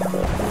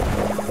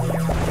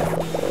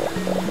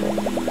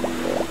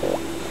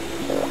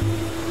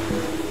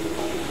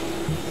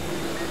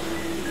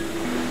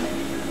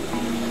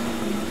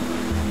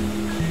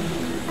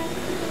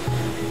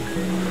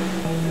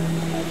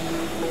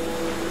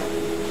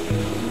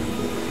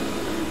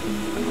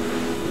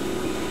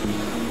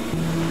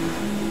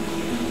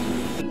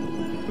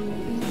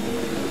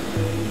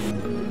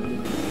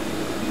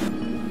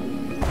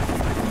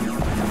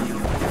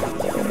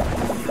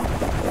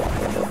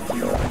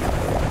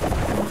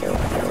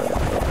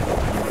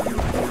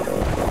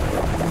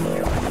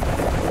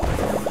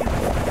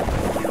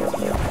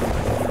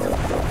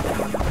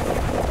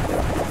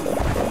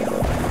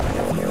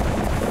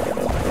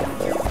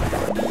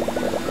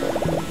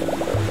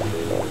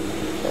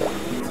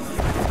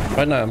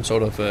 Right now I'm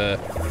sort of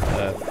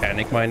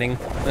panic mining,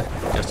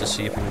 just to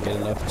see if we can get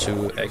enough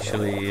to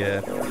actually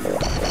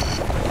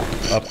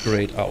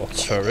upgrade our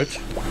turret.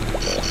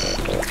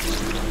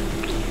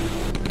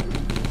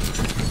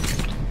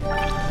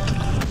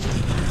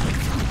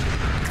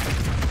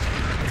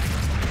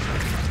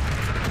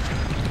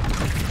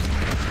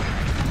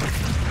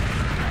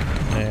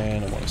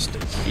 And I want to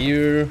stay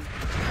here.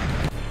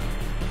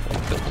 I'll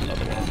build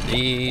another one of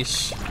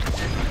these.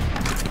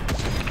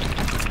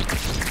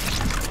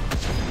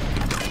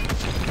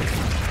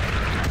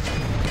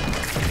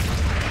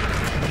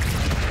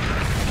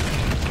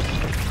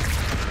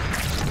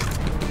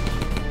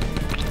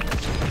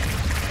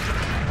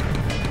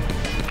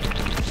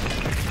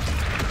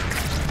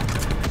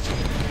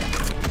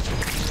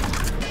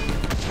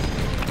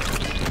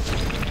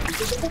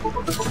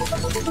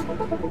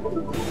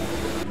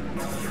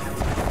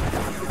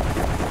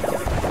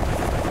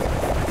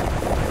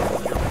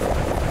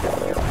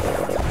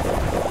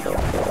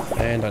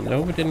 And I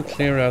know we didn't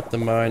clear out the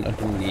mine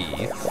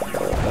underneath,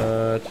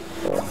 but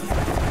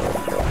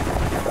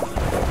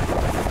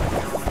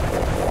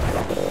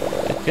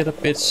it get a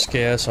bit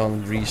scarce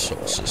on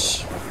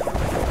resources.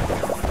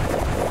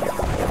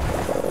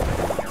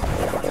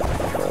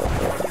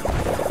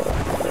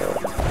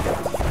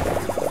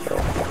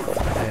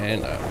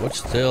 And I would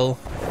still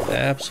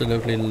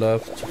absolutely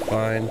love to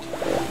find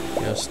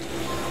just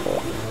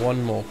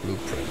one more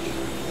blueprint.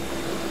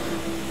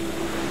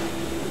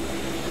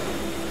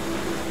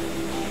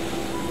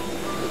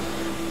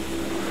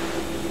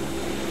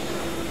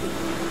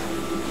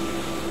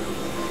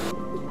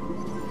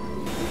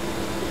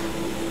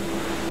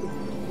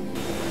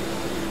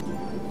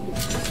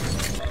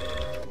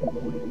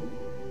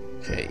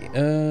 Okay,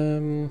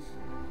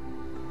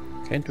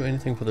 can't do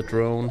anything for the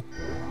drone.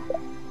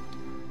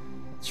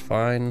 It's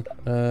fine.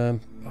 Oh,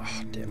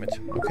 damn it.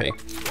 Okay.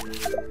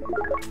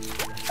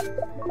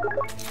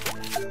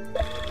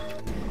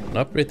 Can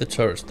upgrade the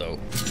turrets though.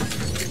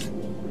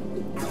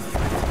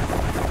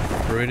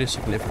 Pretty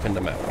significant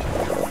amount.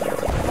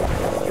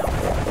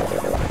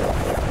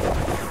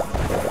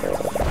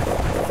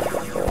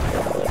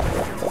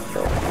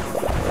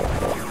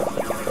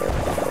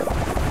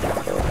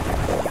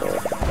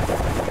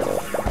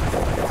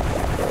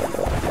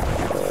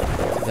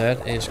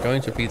 That is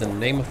going to be the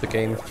name of the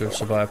game to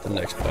survive the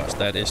next boss.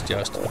 That is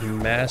just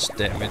mass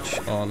damage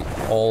on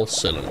all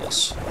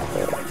cylinders.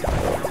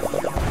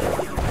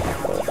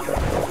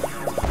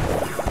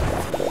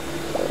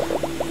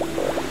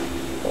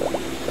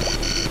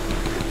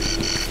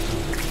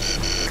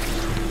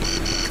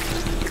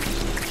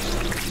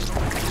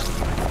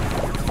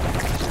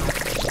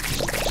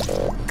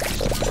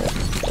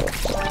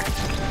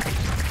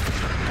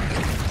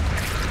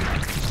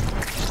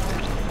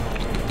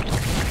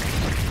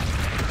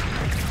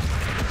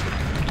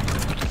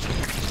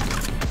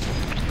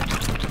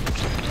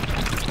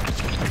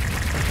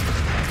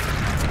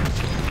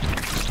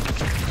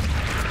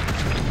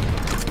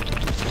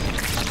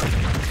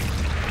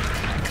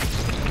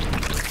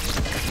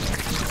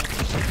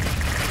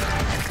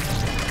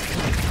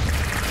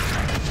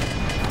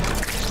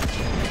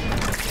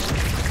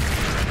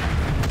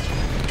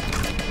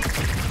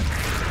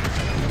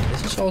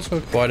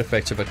 Also quite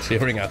effective at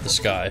clearing out the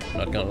sky,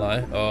 not gonna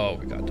lie. Oh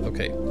my god,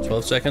 okay,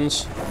 12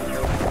 seconds.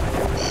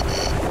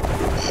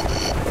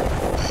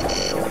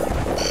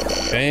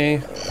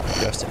 Okay,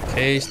 just in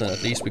case, then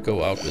at least we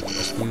go out with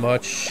as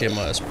much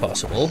shimmer as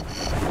possible.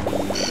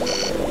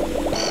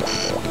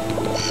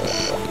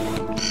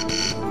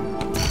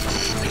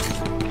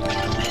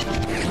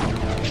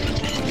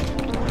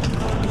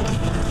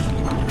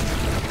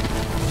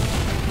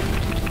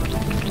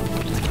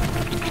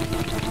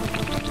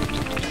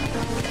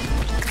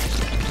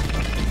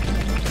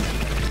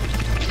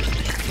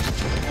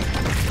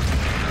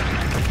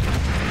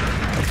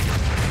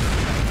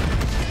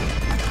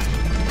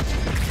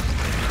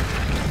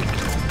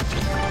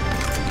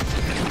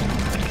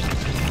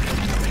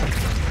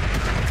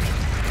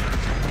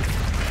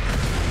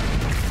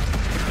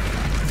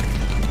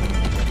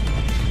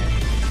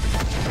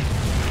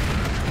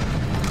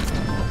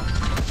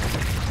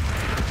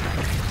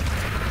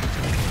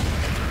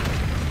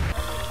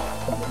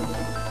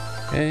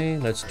 Okay,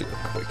 let's do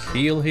a quick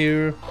heal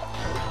here.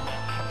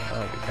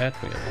 Oh, we are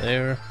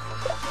there.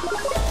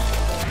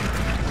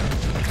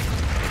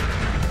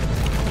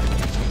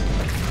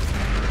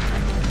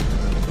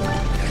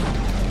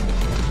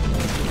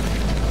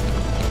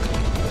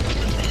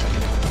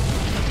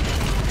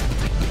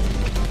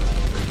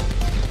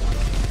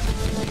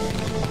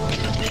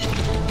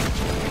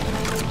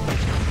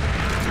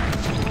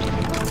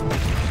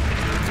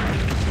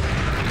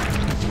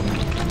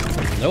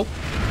 Nope.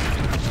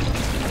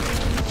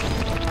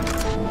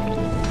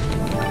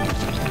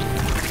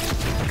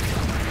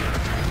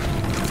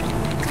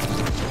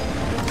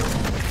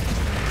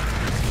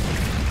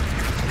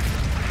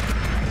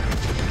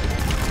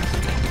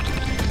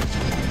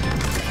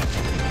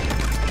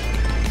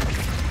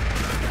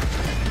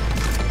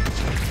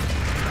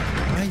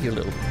 You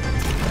little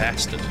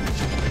bastard.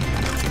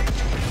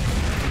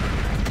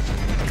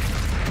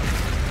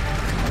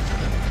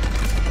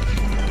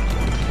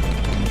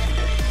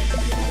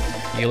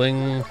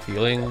 Healing,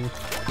 healing.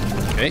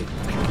 Okay.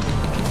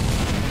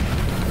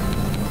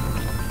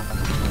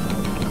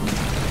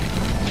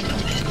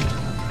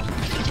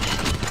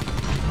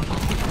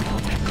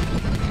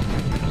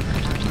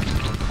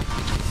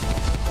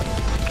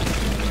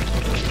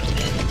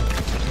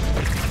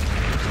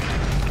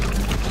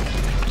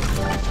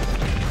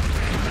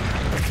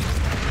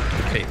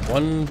 Okay,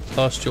 one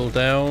pustule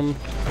down.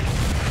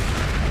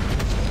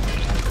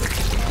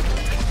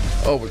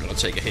 Oh, we're gonna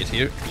take a hit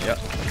here. Yeah.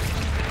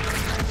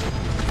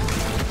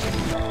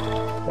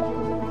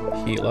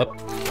 Heal up,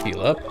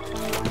 heal up.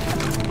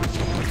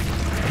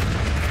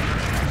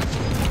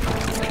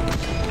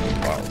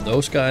 Wow,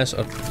 those guys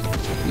are...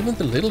 Even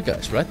the little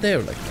guys right there,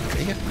 like,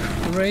 they are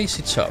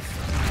crazy tough.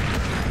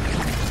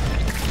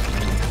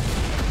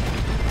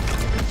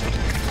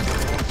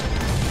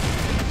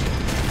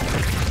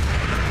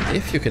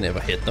 If you can ever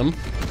hit them.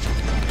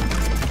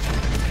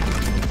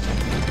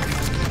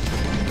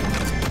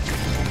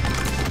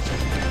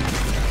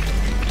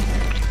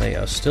 They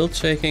are still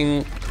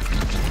taking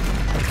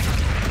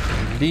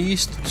at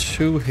least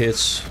 2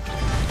 hits.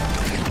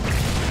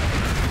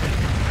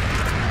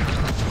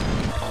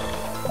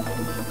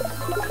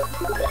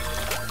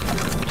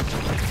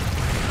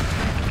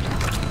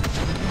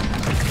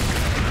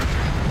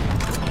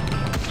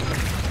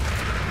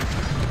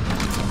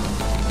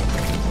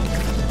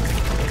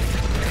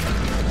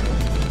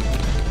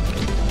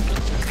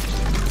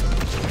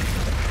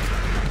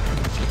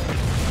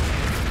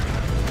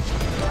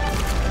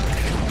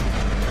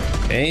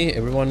 Okay,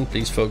 everyone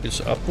please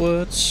focus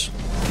upwards.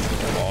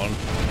 Come on.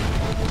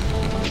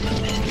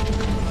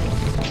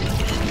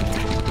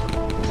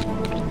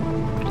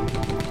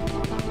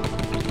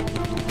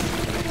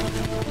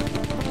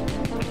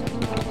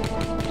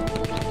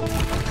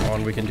 Come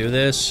on, we can do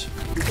this.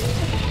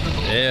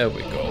 There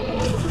we go.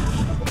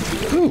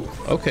 Ooh,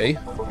 okay.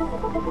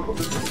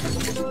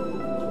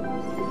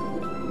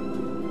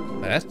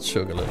 That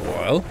took a little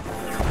while.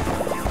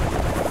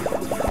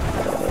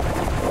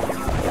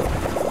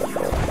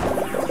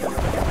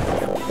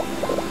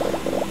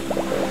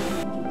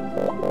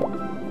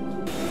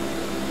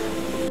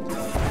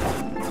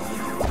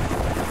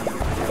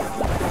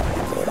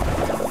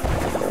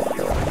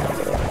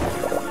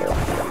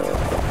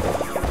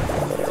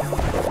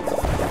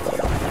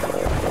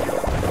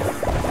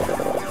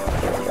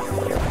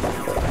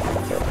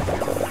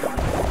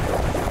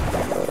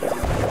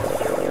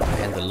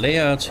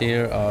 Layouts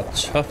here are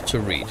tough to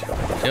read.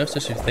 Just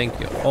as you think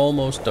you're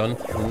almost done,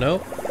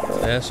 nope,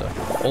 there's a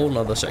whole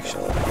nother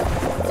section.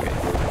 Okay.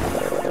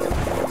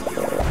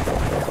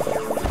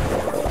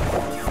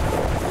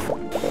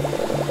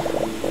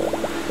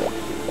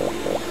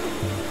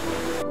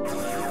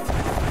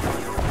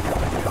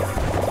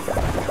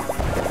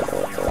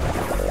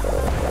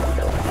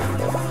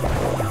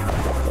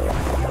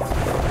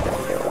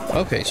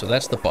 Okay, so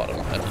that's the bottom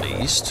at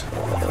least.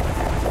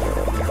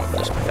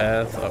 This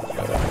path up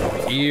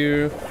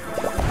here.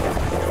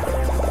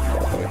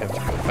 We have to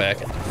go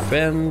back and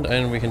defend,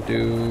 and we can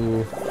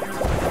do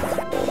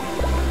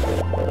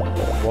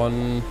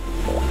 1,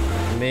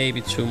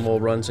 maybe 2 more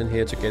runs in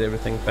here to get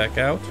everything back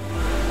out.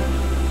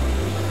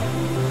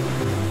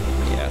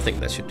 Yeah, I think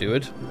that should do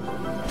it.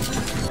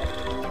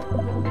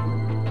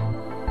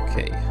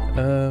 Okay,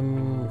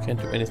 we can't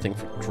do anything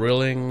for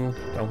drilling.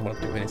 Don't want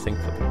to do anything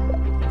for the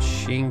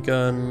machine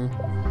gun.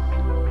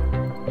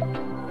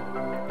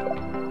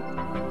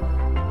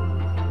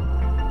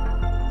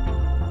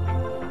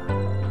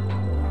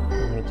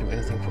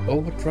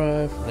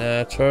 Overdrive,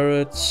 nah,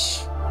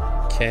 turrets,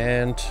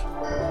 can't,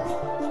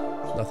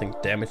 nothing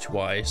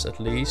damage-wise at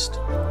least.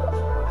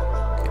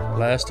 Okay,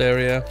 blast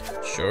area,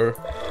 sure.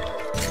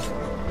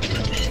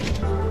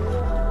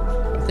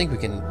 I think we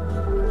can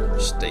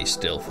stay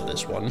still for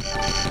this one.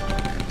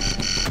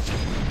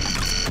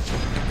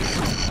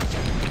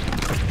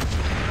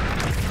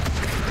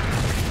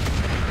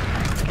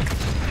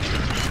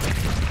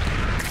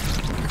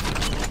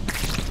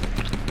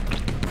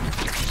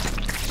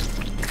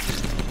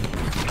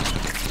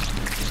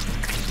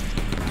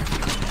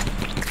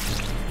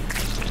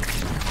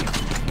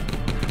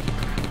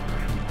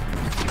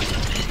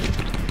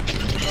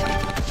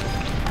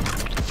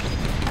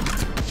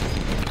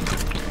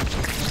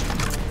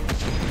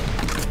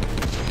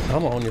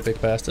 Come on, you big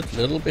bastard. A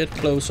little bit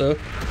closer.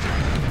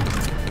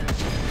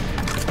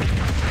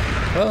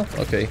 Well,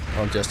 okay.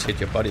 I'll just hit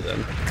your body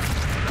then.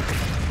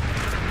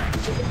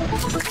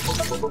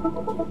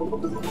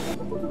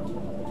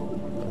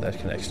 That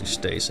can actually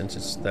stay since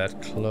it's that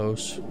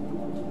close.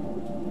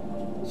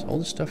 So all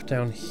the stuff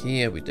down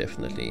here we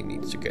definitely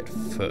need to get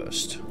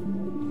first.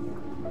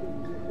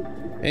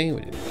 Okay,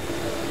 we did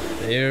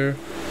there.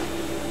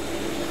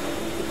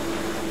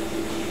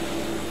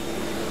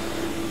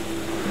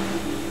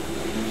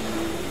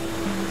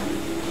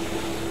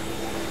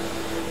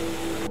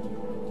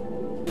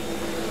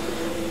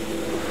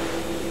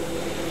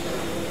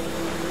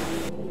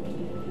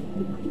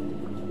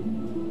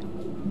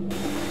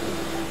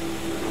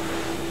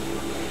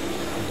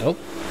 Nope.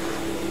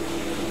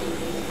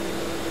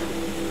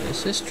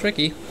 This is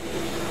tricky.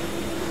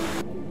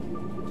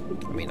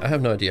 I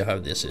have no idea how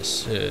this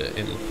is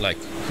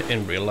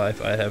in real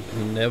life. I have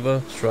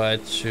never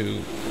tried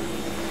to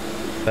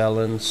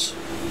balance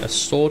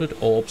assorted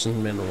orbs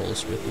and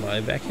minerals with my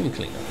vacuum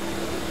cleaner.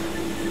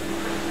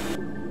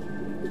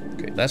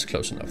 Okay, that's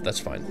close enough. That's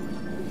fine.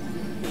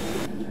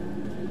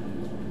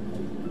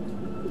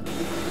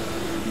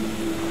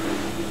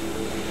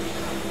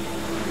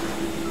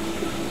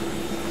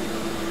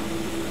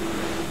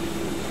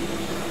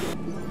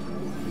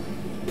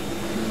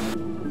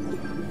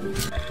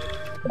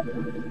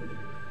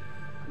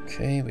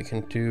 Okay, we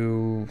can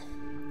do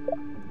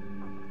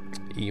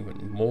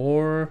even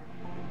more,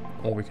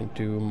 or we can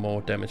do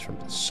more damage from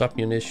the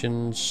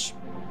sub-munitions.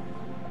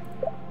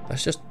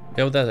 That's just,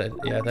 oh,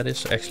 that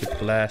is actually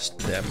blast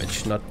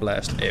damage, not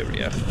blast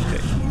area. Okay.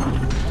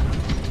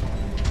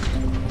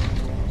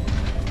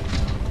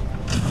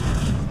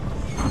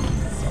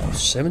 Oh,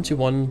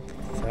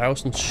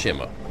 71,000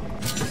 shimmer.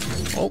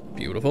 Oh,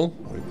 beautiful.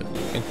 We've been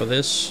looking for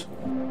this.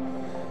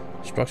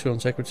 Structural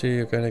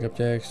integrity, organic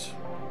objects.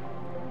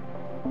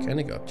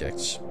 Organic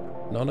objects.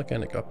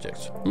 Non-organic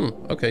objects.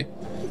 Okay.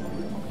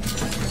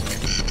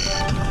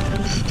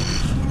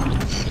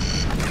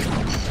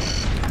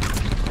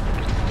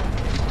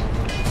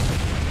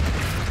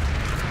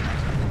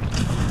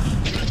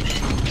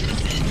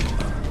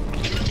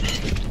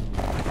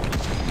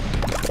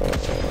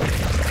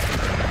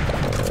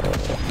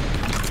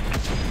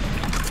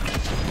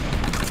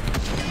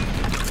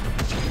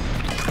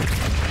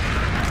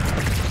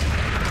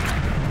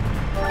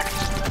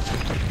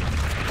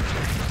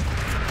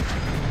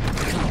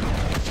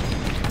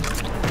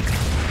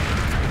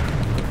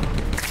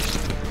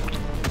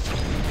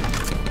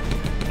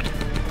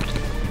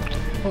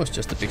 Oh, it's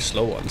just the big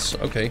slow ones.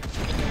 Okay.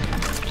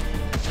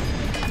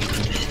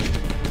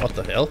 What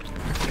the hell?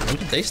 When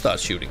did they start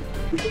shooting?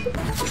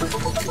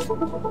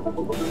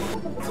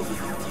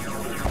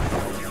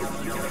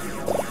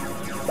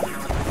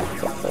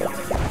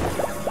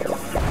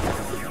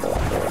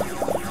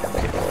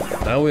 Okay,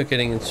 now we're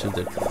getting into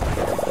the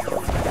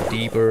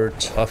deeper,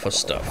 tougher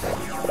stuff.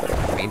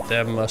 I mean,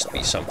 there must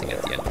be something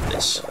at the end of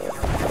this.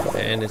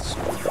 And it's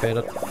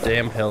better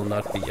damn hell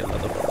not be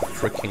another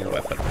freaking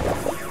weapon.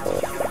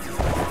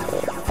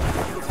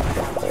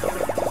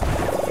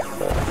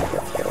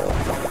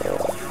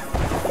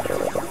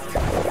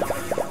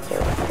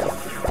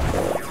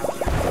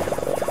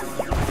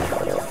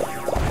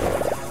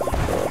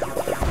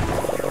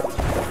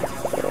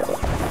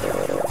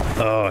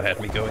 Oh, had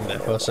me going there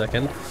for a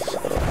second.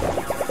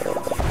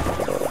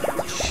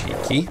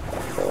 Cheeky.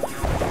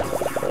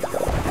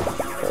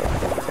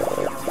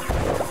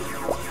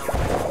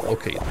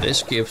 Okay,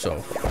 this gives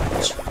off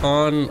a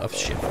ton of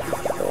shit.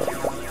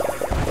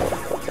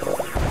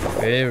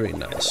 Very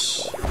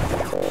nice.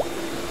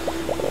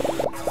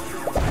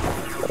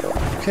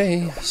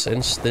 Okay,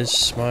 since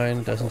this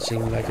mine doesn't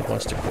seem like it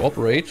wants to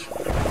cooperate,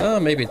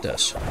 maybe it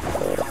does.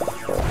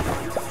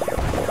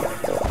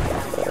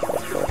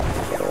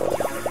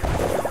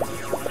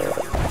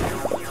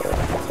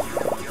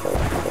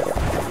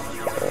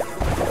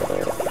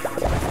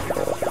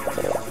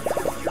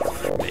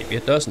 Maybe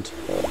it doesn't.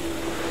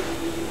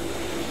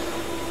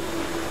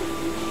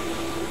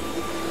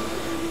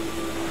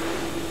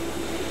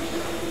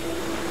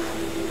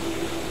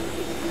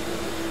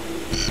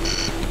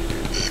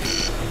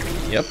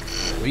 Yep,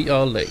 we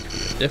are late.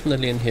 We're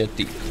definitely in here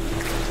deep.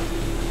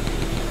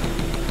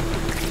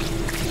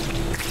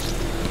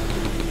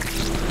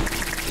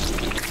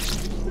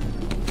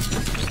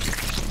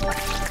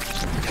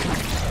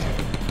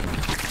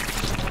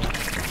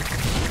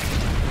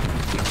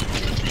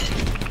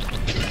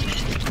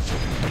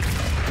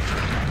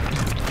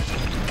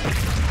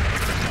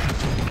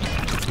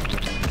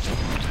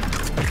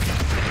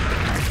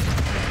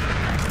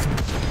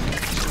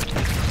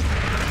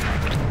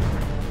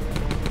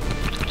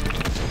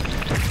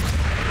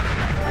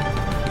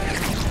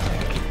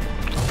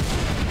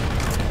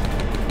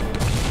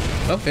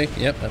 Okay,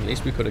 yep, at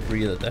least we could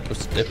agree that that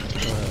was the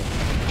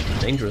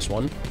dangerous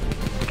one.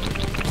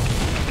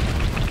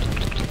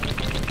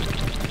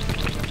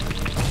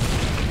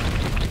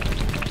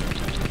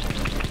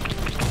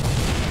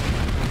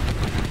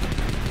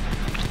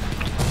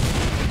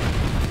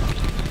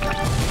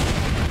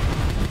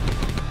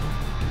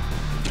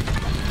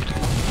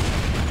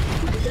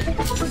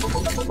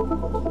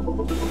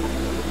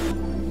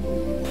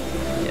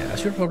 Yeah, I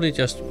should probably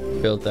just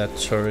build that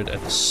turret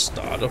at the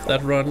start of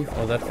that run,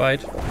 or that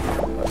fight.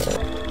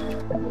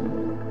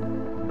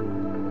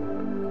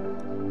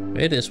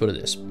 It is what it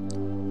is.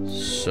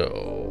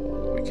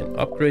 So we can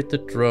upgrade the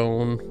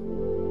drone.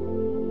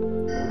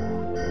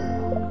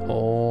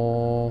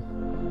 Or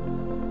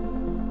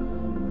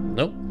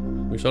nope,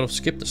 we sort of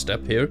skipped a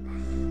step here.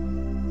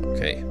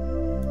 Okay.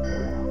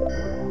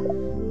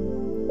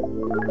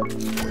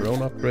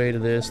 Drone upgrade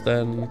it is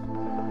then.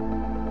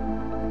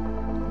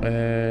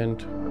 And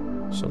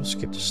sort of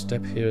skipped a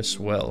step here as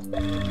well.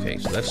 Okay,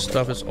 so that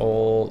stuff is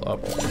all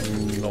up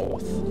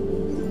north.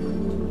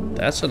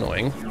 That's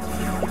annoying.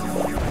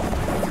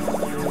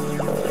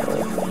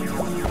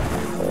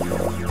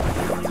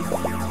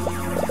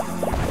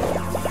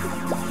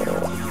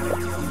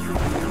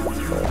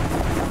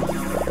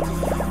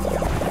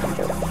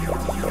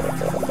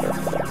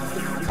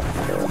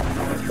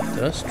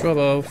 does drop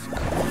off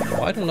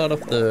quite a lot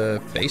of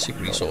the basic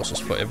resources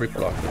for every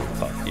block that we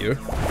pop here.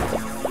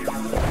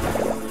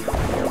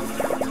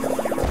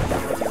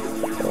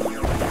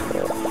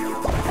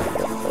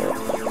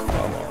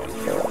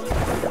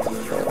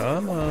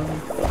 Come on.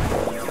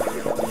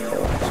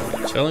 So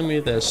you're telling me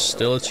there's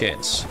still a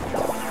chance?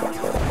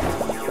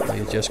 Or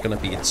you're just gonna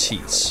be a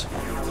cheats?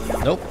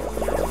 Nope.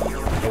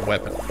 A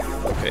weapon.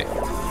 Okay.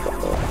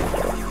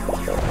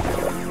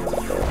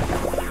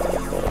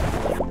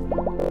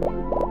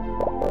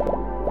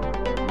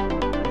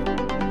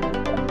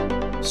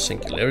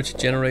 Singularity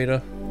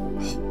generator.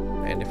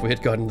 And if we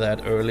had gotten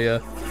that earlier,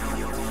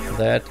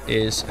 that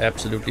is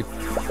absolutely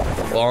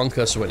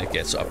bonkers when it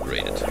gets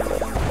upgraded.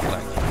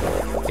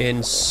 Like,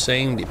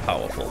 insanely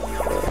powerful.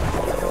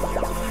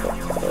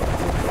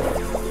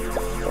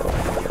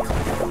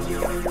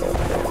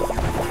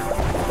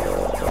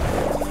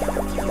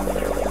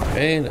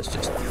 Okay, let's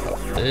just pop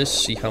this,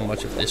 see how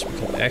much of this we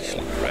can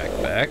actually drag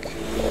back.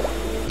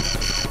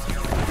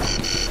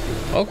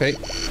 Okay,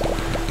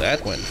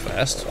 that went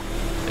fast.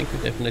 I think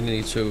we definitely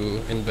need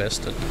to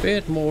invest a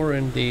bit more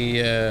in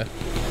the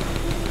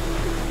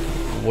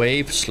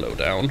wave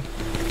slowdown.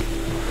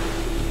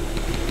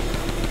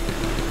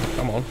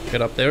 Come on,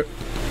 get up there.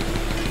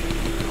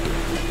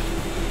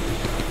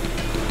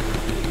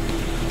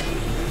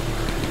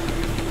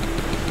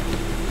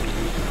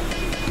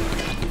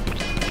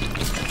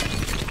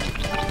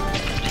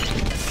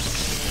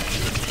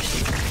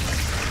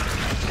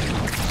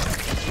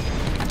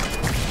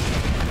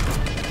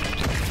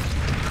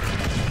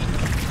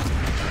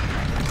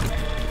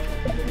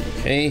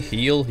 Okay,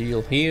 heal,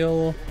 heal,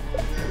 heal.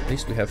 At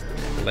least we have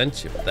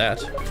plenty of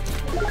that.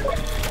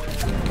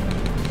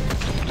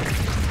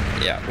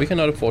 Yeah, we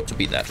cannot afford to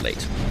be that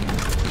late.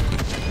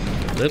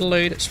 A little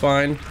late, it's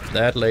fine.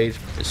 That late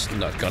is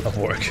not gonna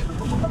work.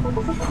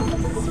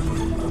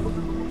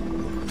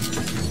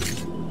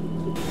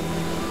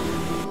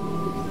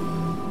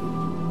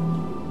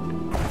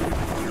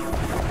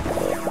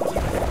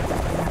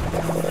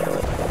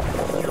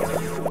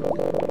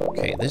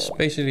 Okay, this is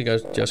basically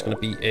just gonna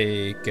be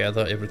a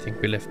gather everything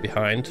we left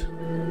behind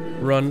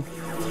run.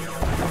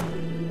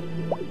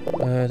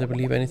 Do we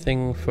leave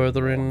anything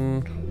further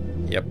in?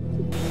 Yep.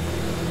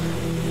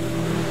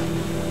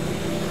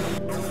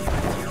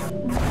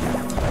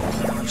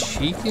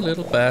 Cheeky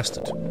little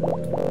bastard.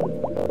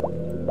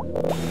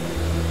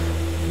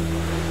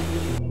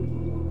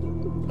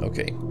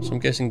 Okay, so I'm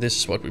guessing this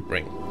is what we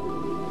bring.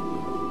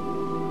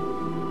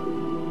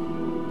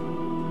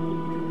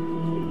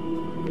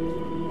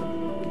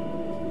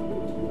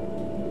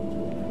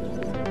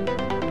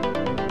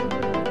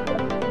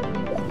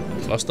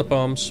 Cluster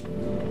bombs.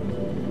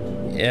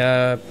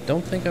 Yeah,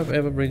 don't think I've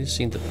ever really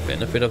seen the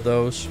benefit of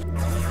those.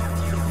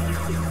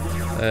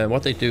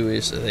 What they do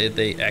is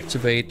they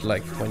activate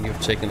like when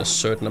you've taken a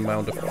certain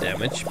amount of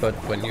damage, but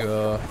when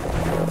you're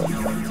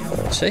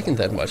taking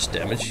that much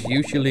damage,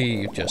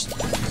 usually you just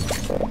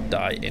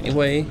die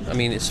anyway. I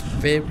mean, it's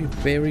very,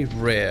 very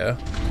rare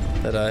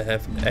that I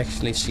have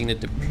actually seen it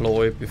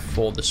deploy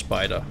before the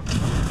spider.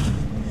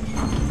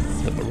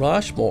 The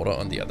barrage mortar,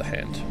 on the other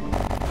hand,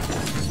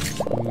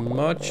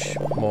 much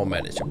more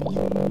manageable.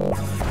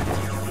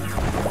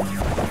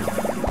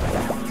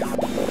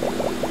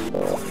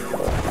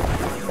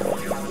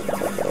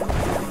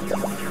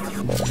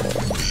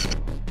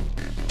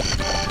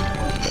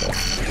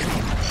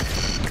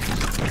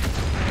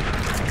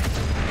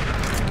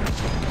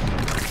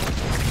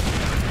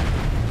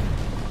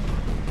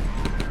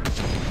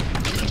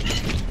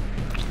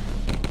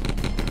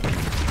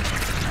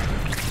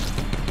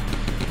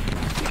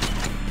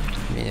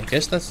 I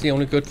guess that's the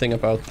only good thing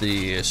about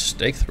the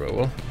stake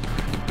thrower.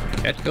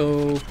 It can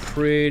go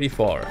pretty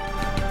far.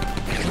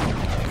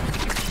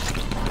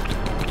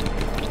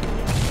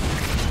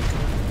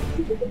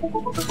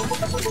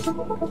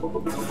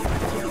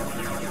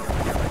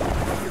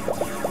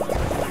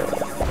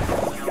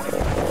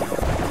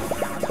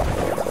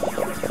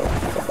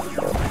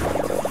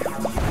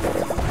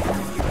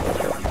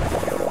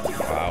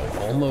 Wow,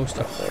 almost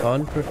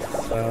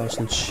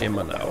 100,000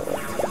 shimmer now.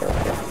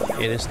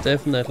 It is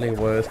definitely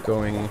worth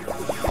going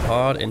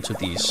hard into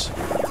these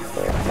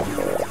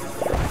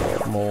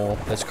more,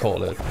 let's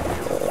call it,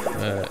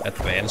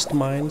 advanced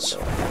mines.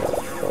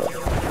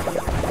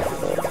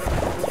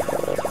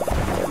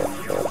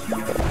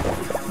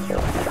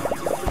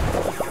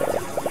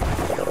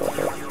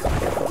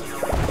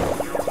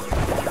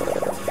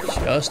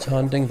 Just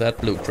hunting that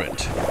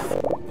blueprint.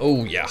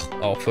 Oh yeah,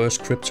 our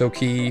first crypto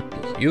key.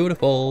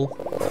 Beautiful.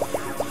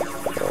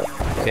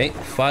 Okay,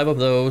 5 of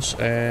those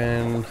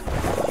and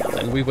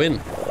then we win.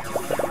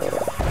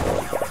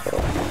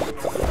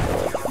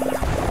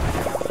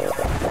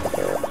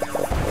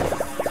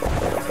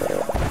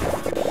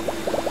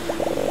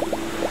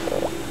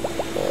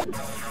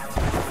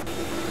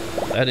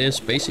 That is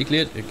basically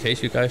it, in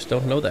case you guys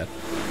don't know that.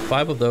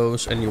 5 of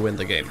those and you win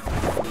the game.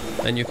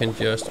 Then you can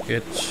just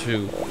get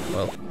to,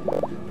 well,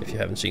 if you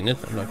haven't seen it,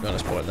 I'm not gonna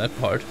spoil that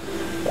part.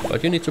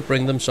 But you need to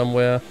bring them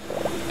somewhere,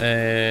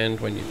 and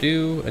when you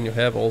do, and you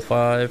have all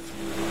 5,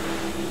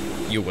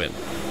 you win.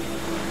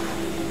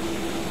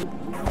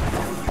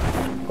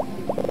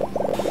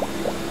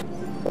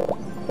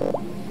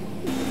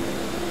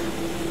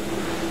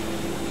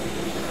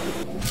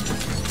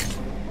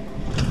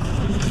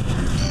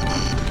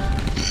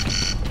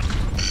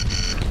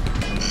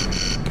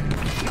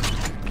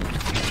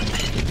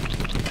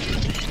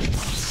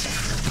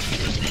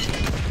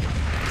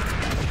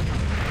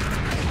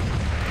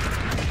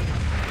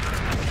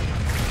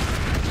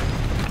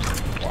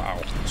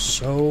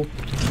 So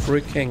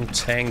freaking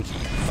tanky.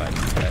 Like,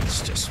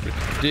 that's just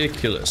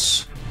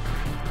ridiculous.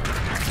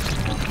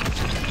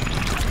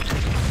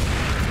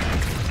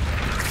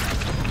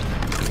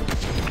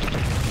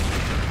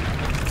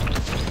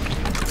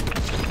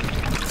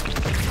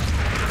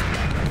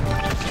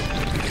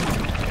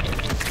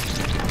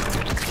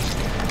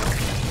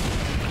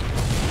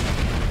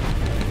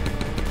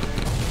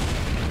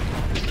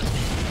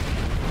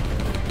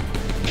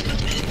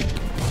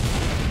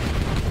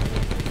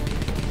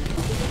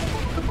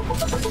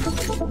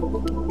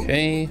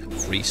 Okay,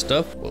 free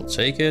stuff, we'll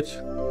take it.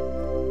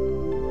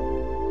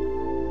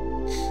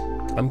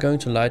 I'm going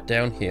to lie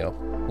down here.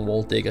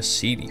 Wall digger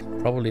CD.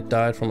 Probably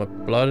died from a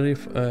bloody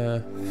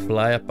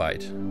flyer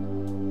bite.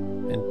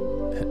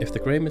 And if the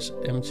grave is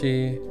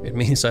empty, it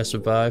means I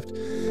survived.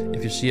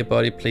 If you see a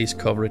body, please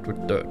cover it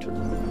with dirt.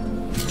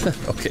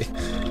 Okay,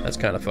 that's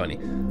kind of funny.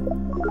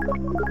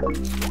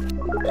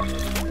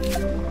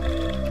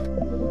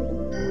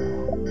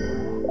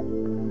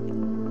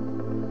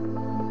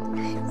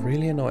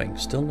 Really annoying.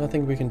 Still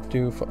nothing we can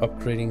do for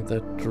upgrading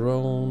the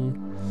drone.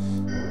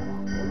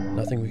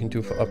 Nothing we can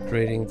do for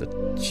upgrading the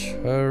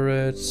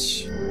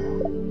turrets.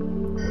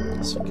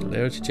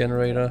 Singularity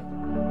generator.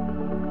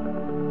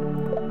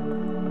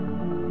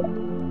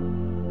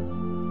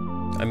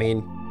 I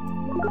mean,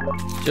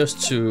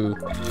 just to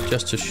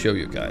show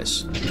you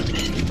guys,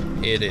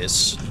 it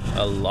is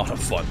a lot of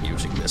fun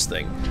using this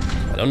thing.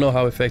 I don't know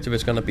how effective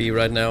it's gonna be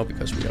right now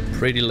because we are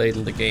pretty late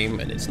in the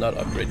game and it's not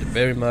upgraded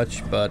very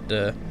much, but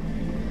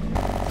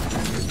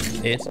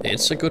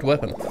it's a good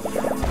weapon.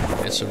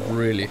 It's a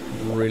really,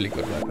 really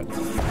good weapon.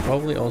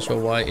 Probably also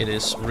why it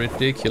is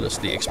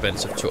ridiculously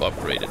expensive to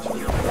upgrade it.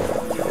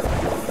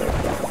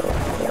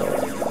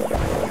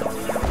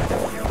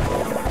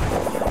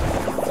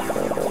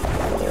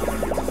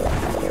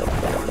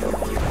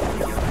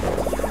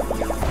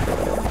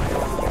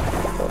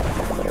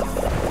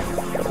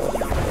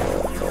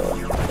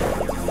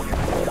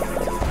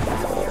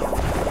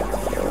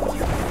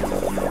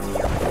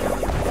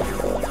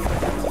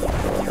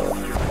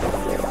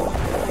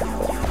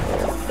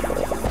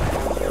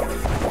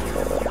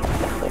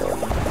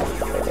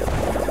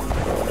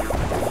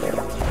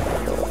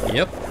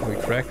 Yep, we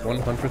cracked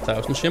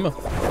 100,000 shimmer.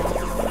 Come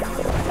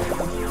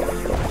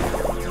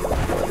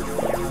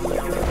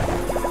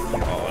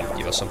on,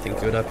 give us something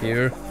good up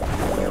here.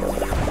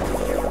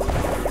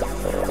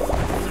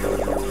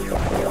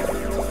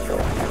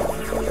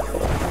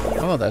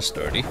 Oh, that's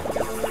sturdy.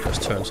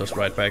 Just turns us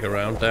right back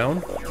around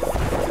down.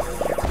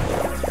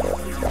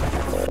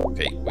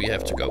 Okay, we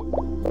have to go.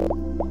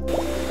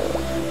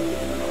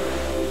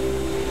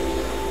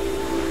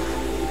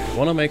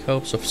 Want to make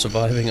hopes of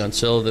surviving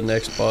until the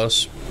next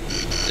boss?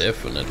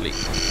 Definitely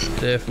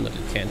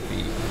can't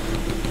be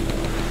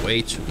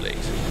way too late.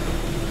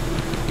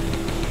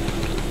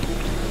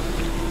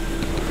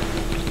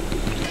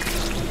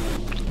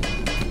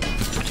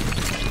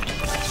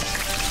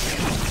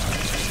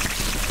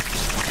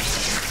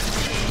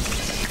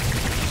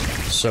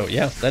 So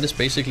yeah, that is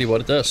basically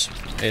what it does.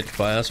 It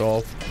fires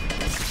off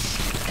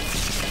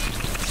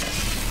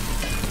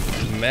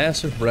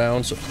massive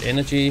rounds of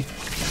energy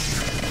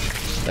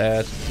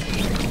that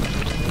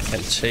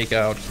can take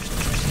out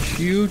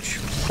huge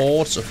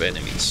hordes of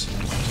enemies.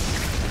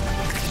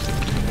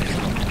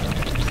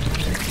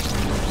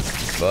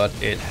 But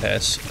it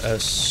has a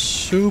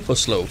super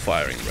slow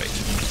firing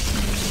rate.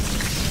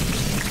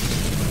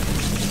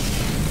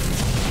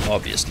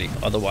 Obviously,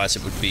 otherwise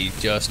it would be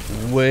just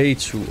way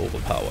too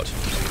overpowered.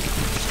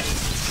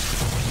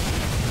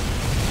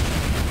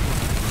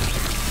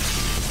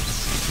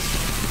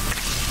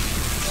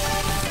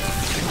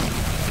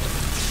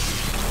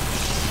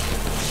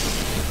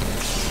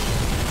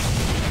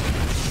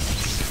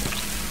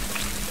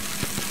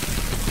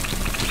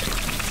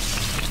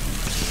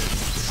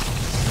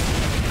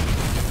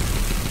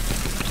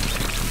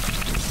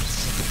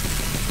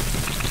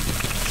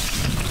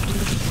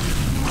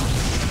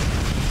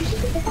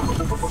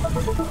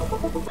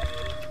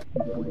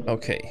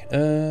 Okay,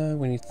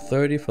 we need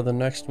 30 for the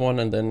next one,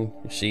 and then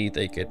you see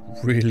they get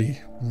really,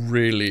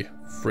 really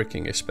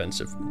freaking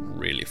expensive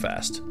really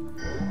fast.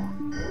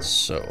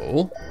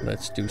 So,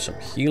 let's do some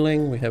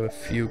healing. We have a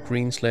few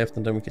greens left,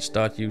 and then we can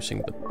start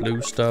using the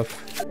blue stuff,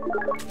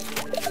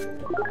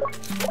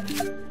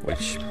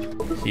 which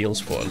heals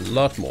for a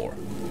lot more.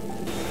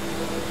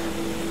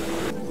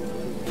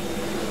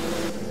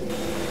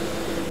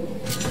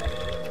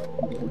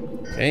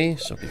 Okay,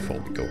 so before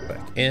we go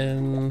back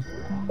in,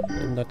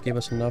 didn't that give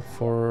us enough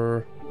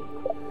for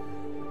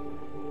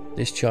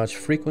discharge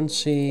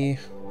frequency,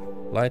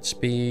 light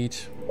speed?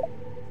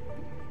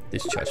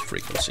 discharge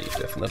frequency,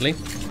 definitely.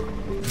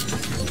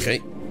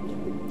 Okay.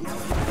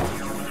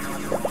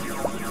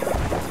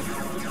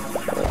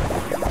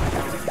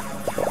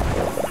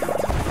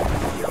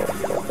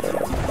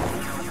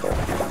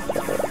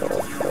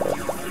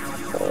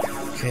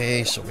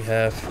 Okay, so we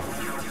have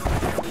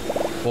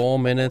 4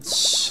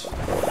 minutes.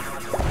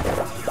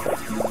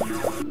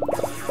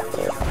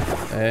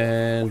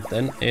 And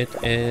then it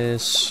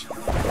is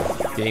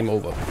game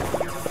over.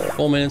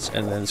 4 minutes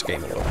and then it's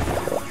game over.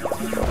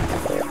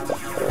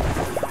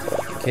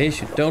 In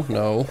case you don't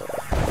know,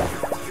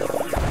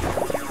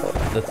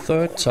 the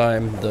third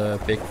time the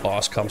big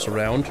boss comes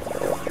around,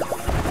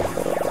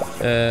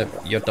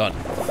 you're done.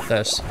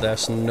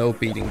 There's no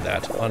beating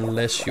that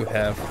unless you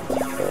have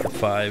the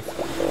 5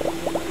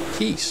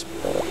 keys.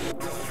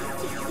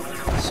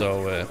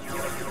 So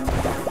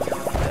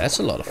that's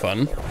a lot of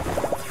fun.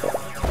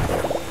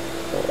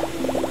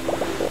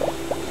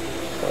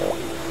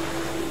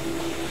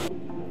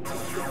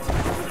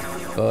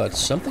 But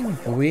something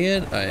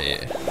weird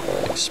I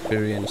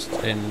experienced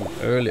in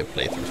earlier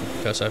playthroughs,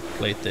 because I've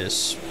played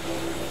this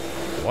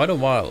quite a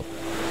while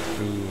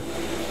through,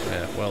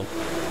 well,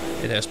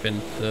 it has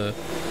been the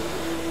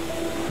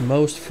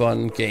most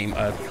fun game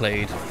I've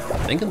played, I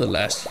think in the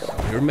last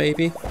year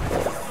maybe.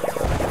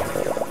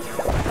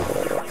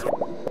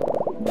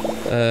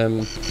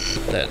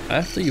 That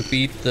after you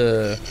beat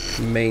the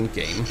main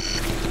game,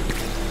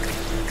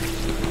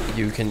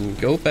 you can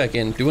go back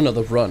in, do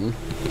another run,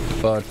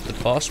 but the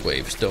boss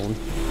waves don't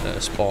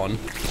spawn,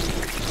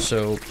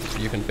 so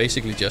you can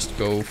basically just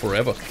go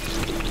forever.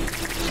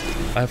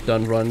 I've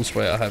done runs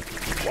where I have...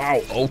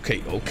 Wow, okay.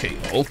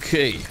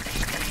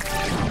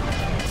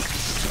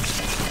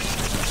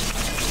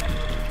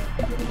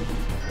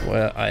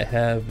 Where I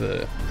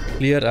have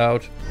cleared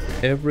out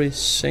every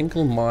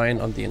single mine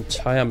on the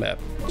entire map,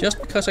 just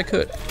because I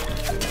could.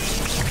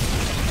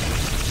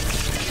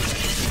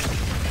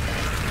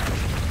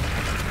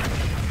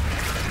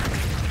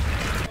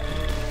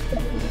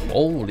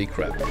 Holy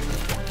crap.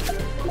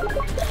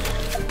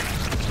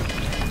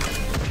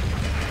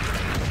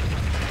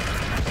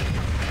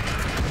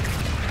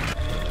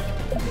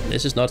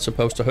 This is not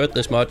supposed to hurt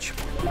this much.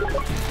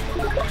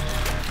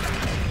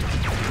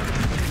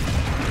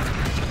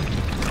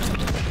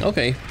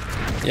 Okay.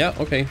 Yeah,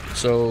 okay.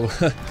 So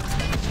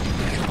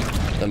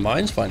the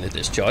mine's finally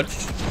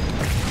discharged.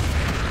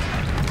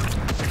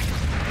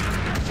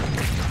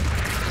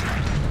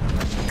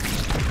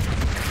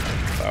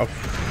 About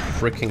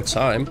freaking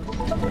time.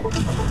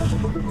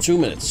 2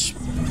 minutes.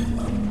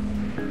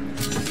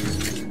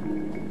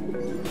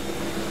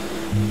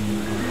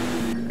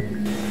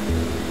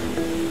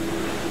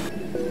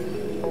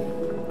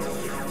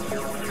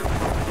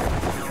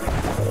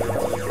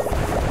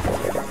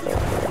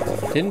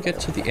 Didn't get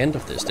to the end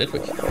of this, did we?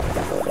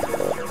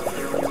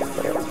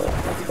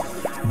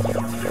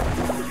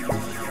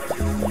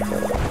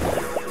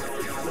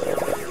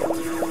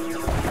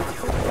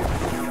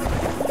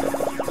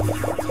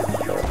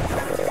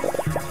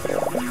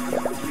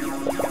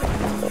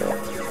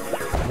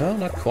 No,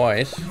 not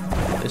quite.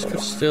 This could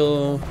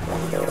still...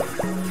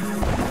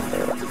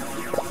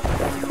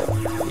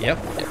 Yep,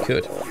 it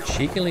could.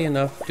 Cheekily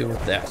enough do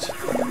that.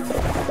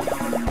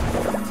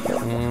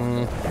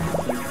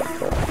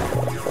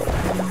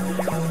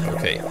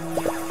 Okay.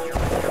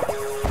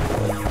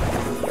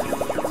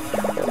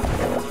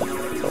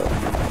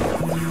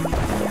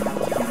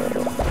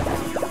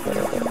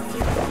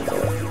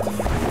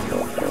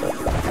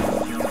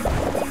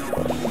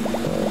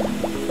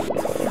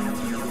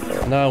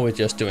 Now we're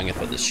just doing it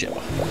for the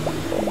shimmer.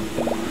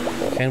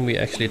 Can we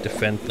actually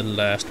defend the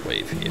last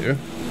wave here?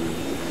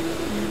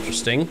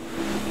 Interesting.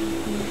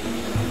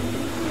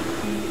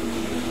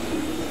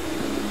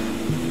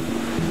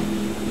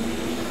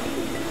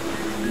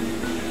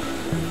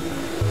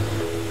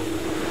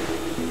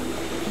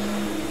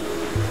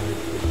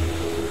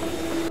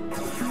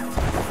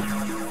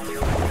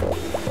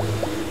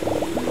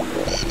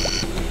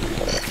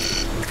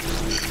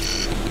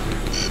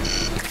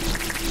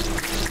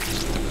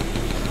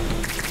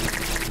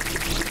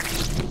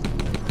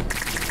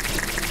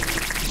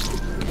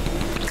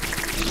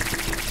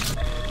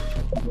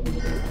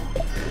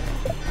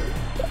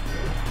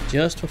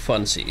 Just for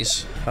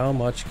funsies, how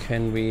much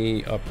can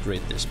we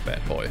upgrade this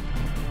bad boy?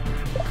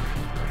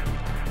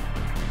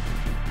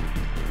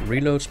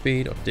 Reload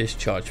speed or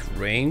discharge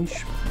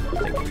range? I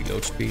think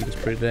reload speed is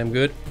pretty damn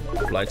good.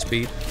 Flight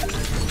speed.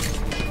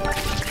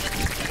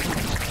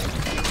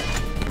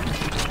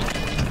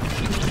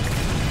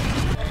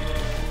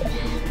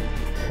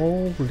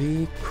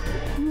 Holy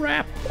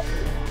crap!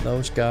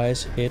 Those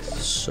guys hit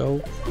so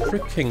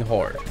freaking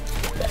hard.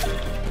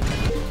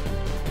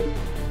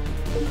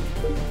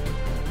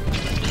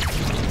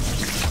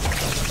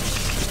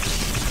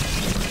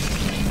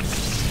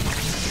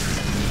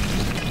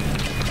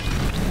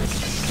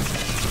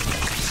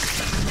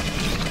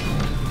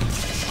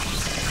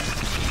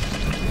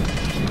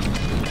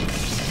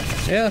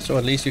 Yeah, so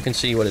at least you can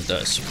see what it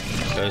does.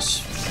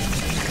 Because...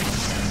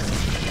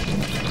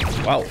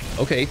 Wow,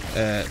 okay,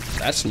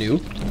 that's new.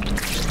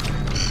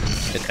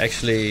 it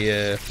actually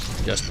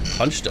just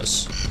punched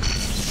us.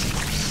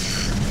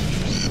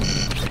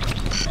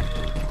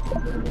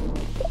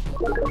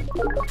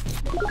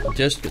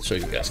 Just so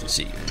you guys can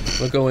see,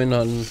 we're going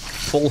on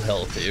full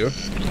health here.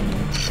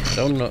 I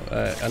don't know.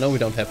 I know we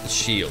don't have the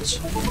shields,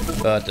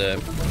 but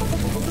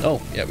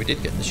oh yeah, we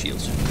did get the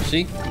shields.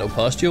 See, no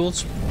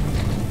pustules.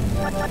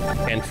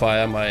 Can't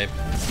fire my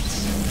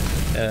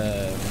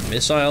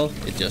missile.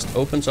 It just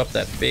opens up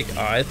that big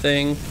eye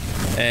thing,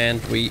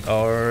 and we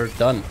are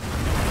done.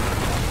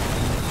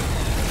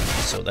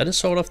 So that is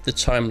sort of the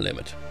time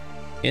limit.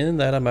 In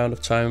that amount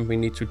of time, we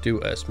need to do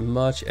as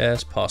much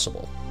as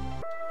possible.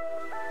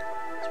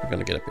 We're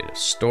gonna get a bit of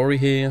story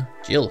here.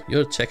 Jill,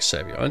 you're tech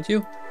savvy, aren't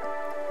you?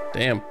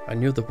 Damn, I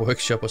knew the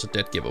workshop was a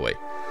dead giveaway.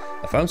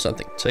 I found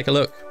something, take a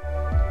look.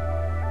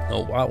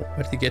 Oh wow,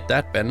 where did you get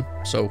that, Ben?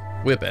 So,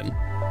 we're Ben.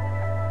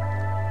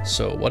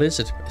 So, what is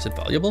it? Is it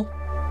valuable?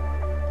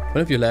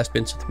 When have you last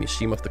been to the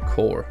Museum of the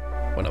Core?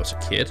 When I was a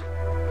kid?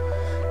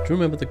 Do you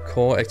remember the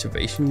core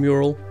activation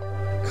mural?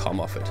 Come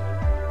off it.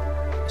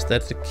 Is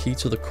that the key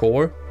to the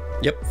core?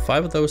 Yep,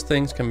 5 of those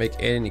things can make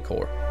any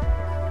core.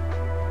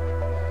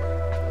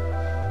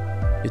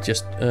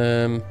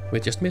 We're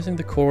just missing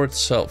the core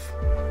itself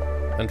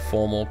and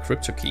 4 more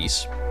crypto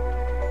keys.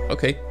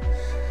 Okay,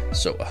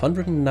 so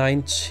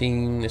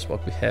 119 is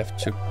what we have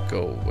to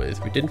go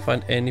with. We didn't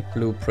find any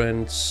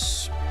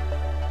blueprints.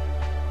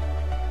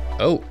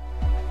 Oh,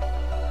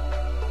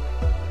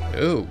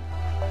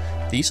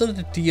 these are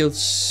the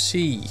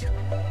DLC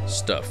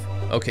stuff.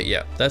 Okay,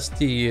 yeah, that's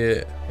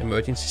the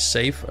emergency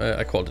safe.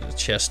 I called it a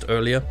chest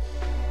earlier.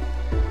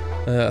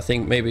 I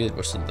think maybe it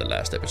was in the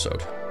last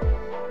episode.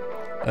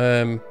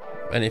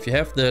 And if you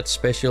have that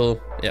special,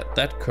 yeah,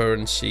 that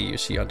currency you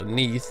see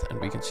underneath,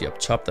 and we can see up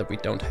top that we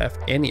don't have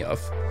any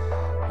of,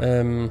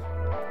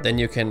 then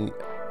you can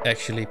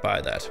actually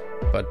buy that.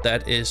 But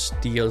that is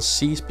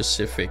DLC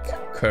specific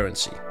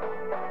currency.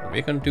 And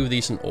we're gonna do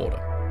these in order.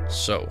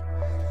 So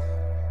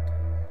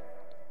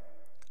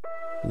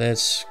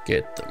let's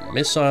get the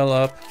missile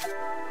up.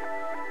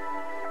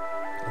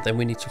 And then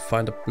we need to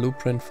find a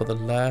blueprint for the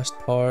last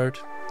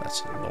part.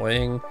 That's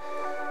annoying.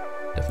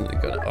 Definitely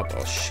gonna up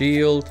our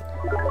shield.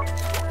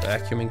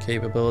 Vacuuming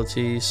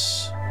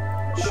capabilities.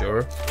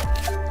 Sure.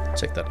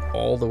 Take that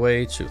all the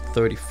way to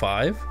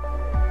 35.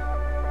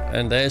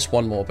 And there's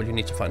one more, but you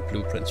need to find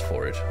blueprints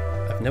for it.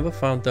 I've never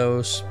found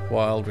those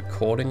while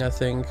recording, I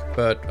think.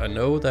 But I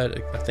know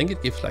that I think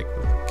it gives like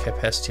a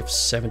capacity of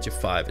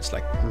 75. It's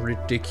like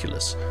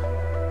ridiculous.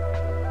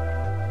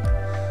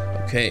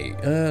 Okay,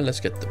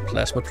 let's get the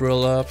plasma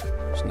drill up.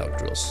 So now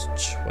drills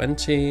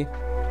 20.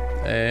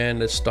 And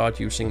let's start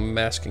using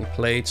masking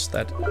plates.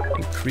 That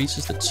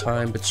increases the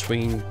time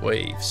between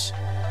waves.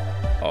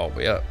 Oh,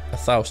 we are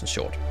 1,000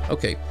 short.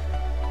 Okay.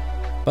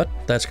 But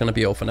that's gonna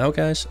be all for now,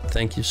 guys.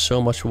 Thank you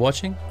so much for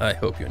watching. I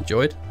hope you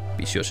enjoyed.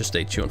 Be sure to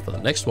stay tuned for the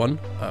next one.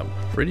 I'm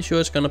pretty sure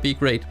it's gonna be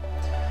great.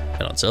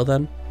 And until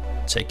then,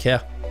 take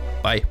care.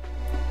 Bye.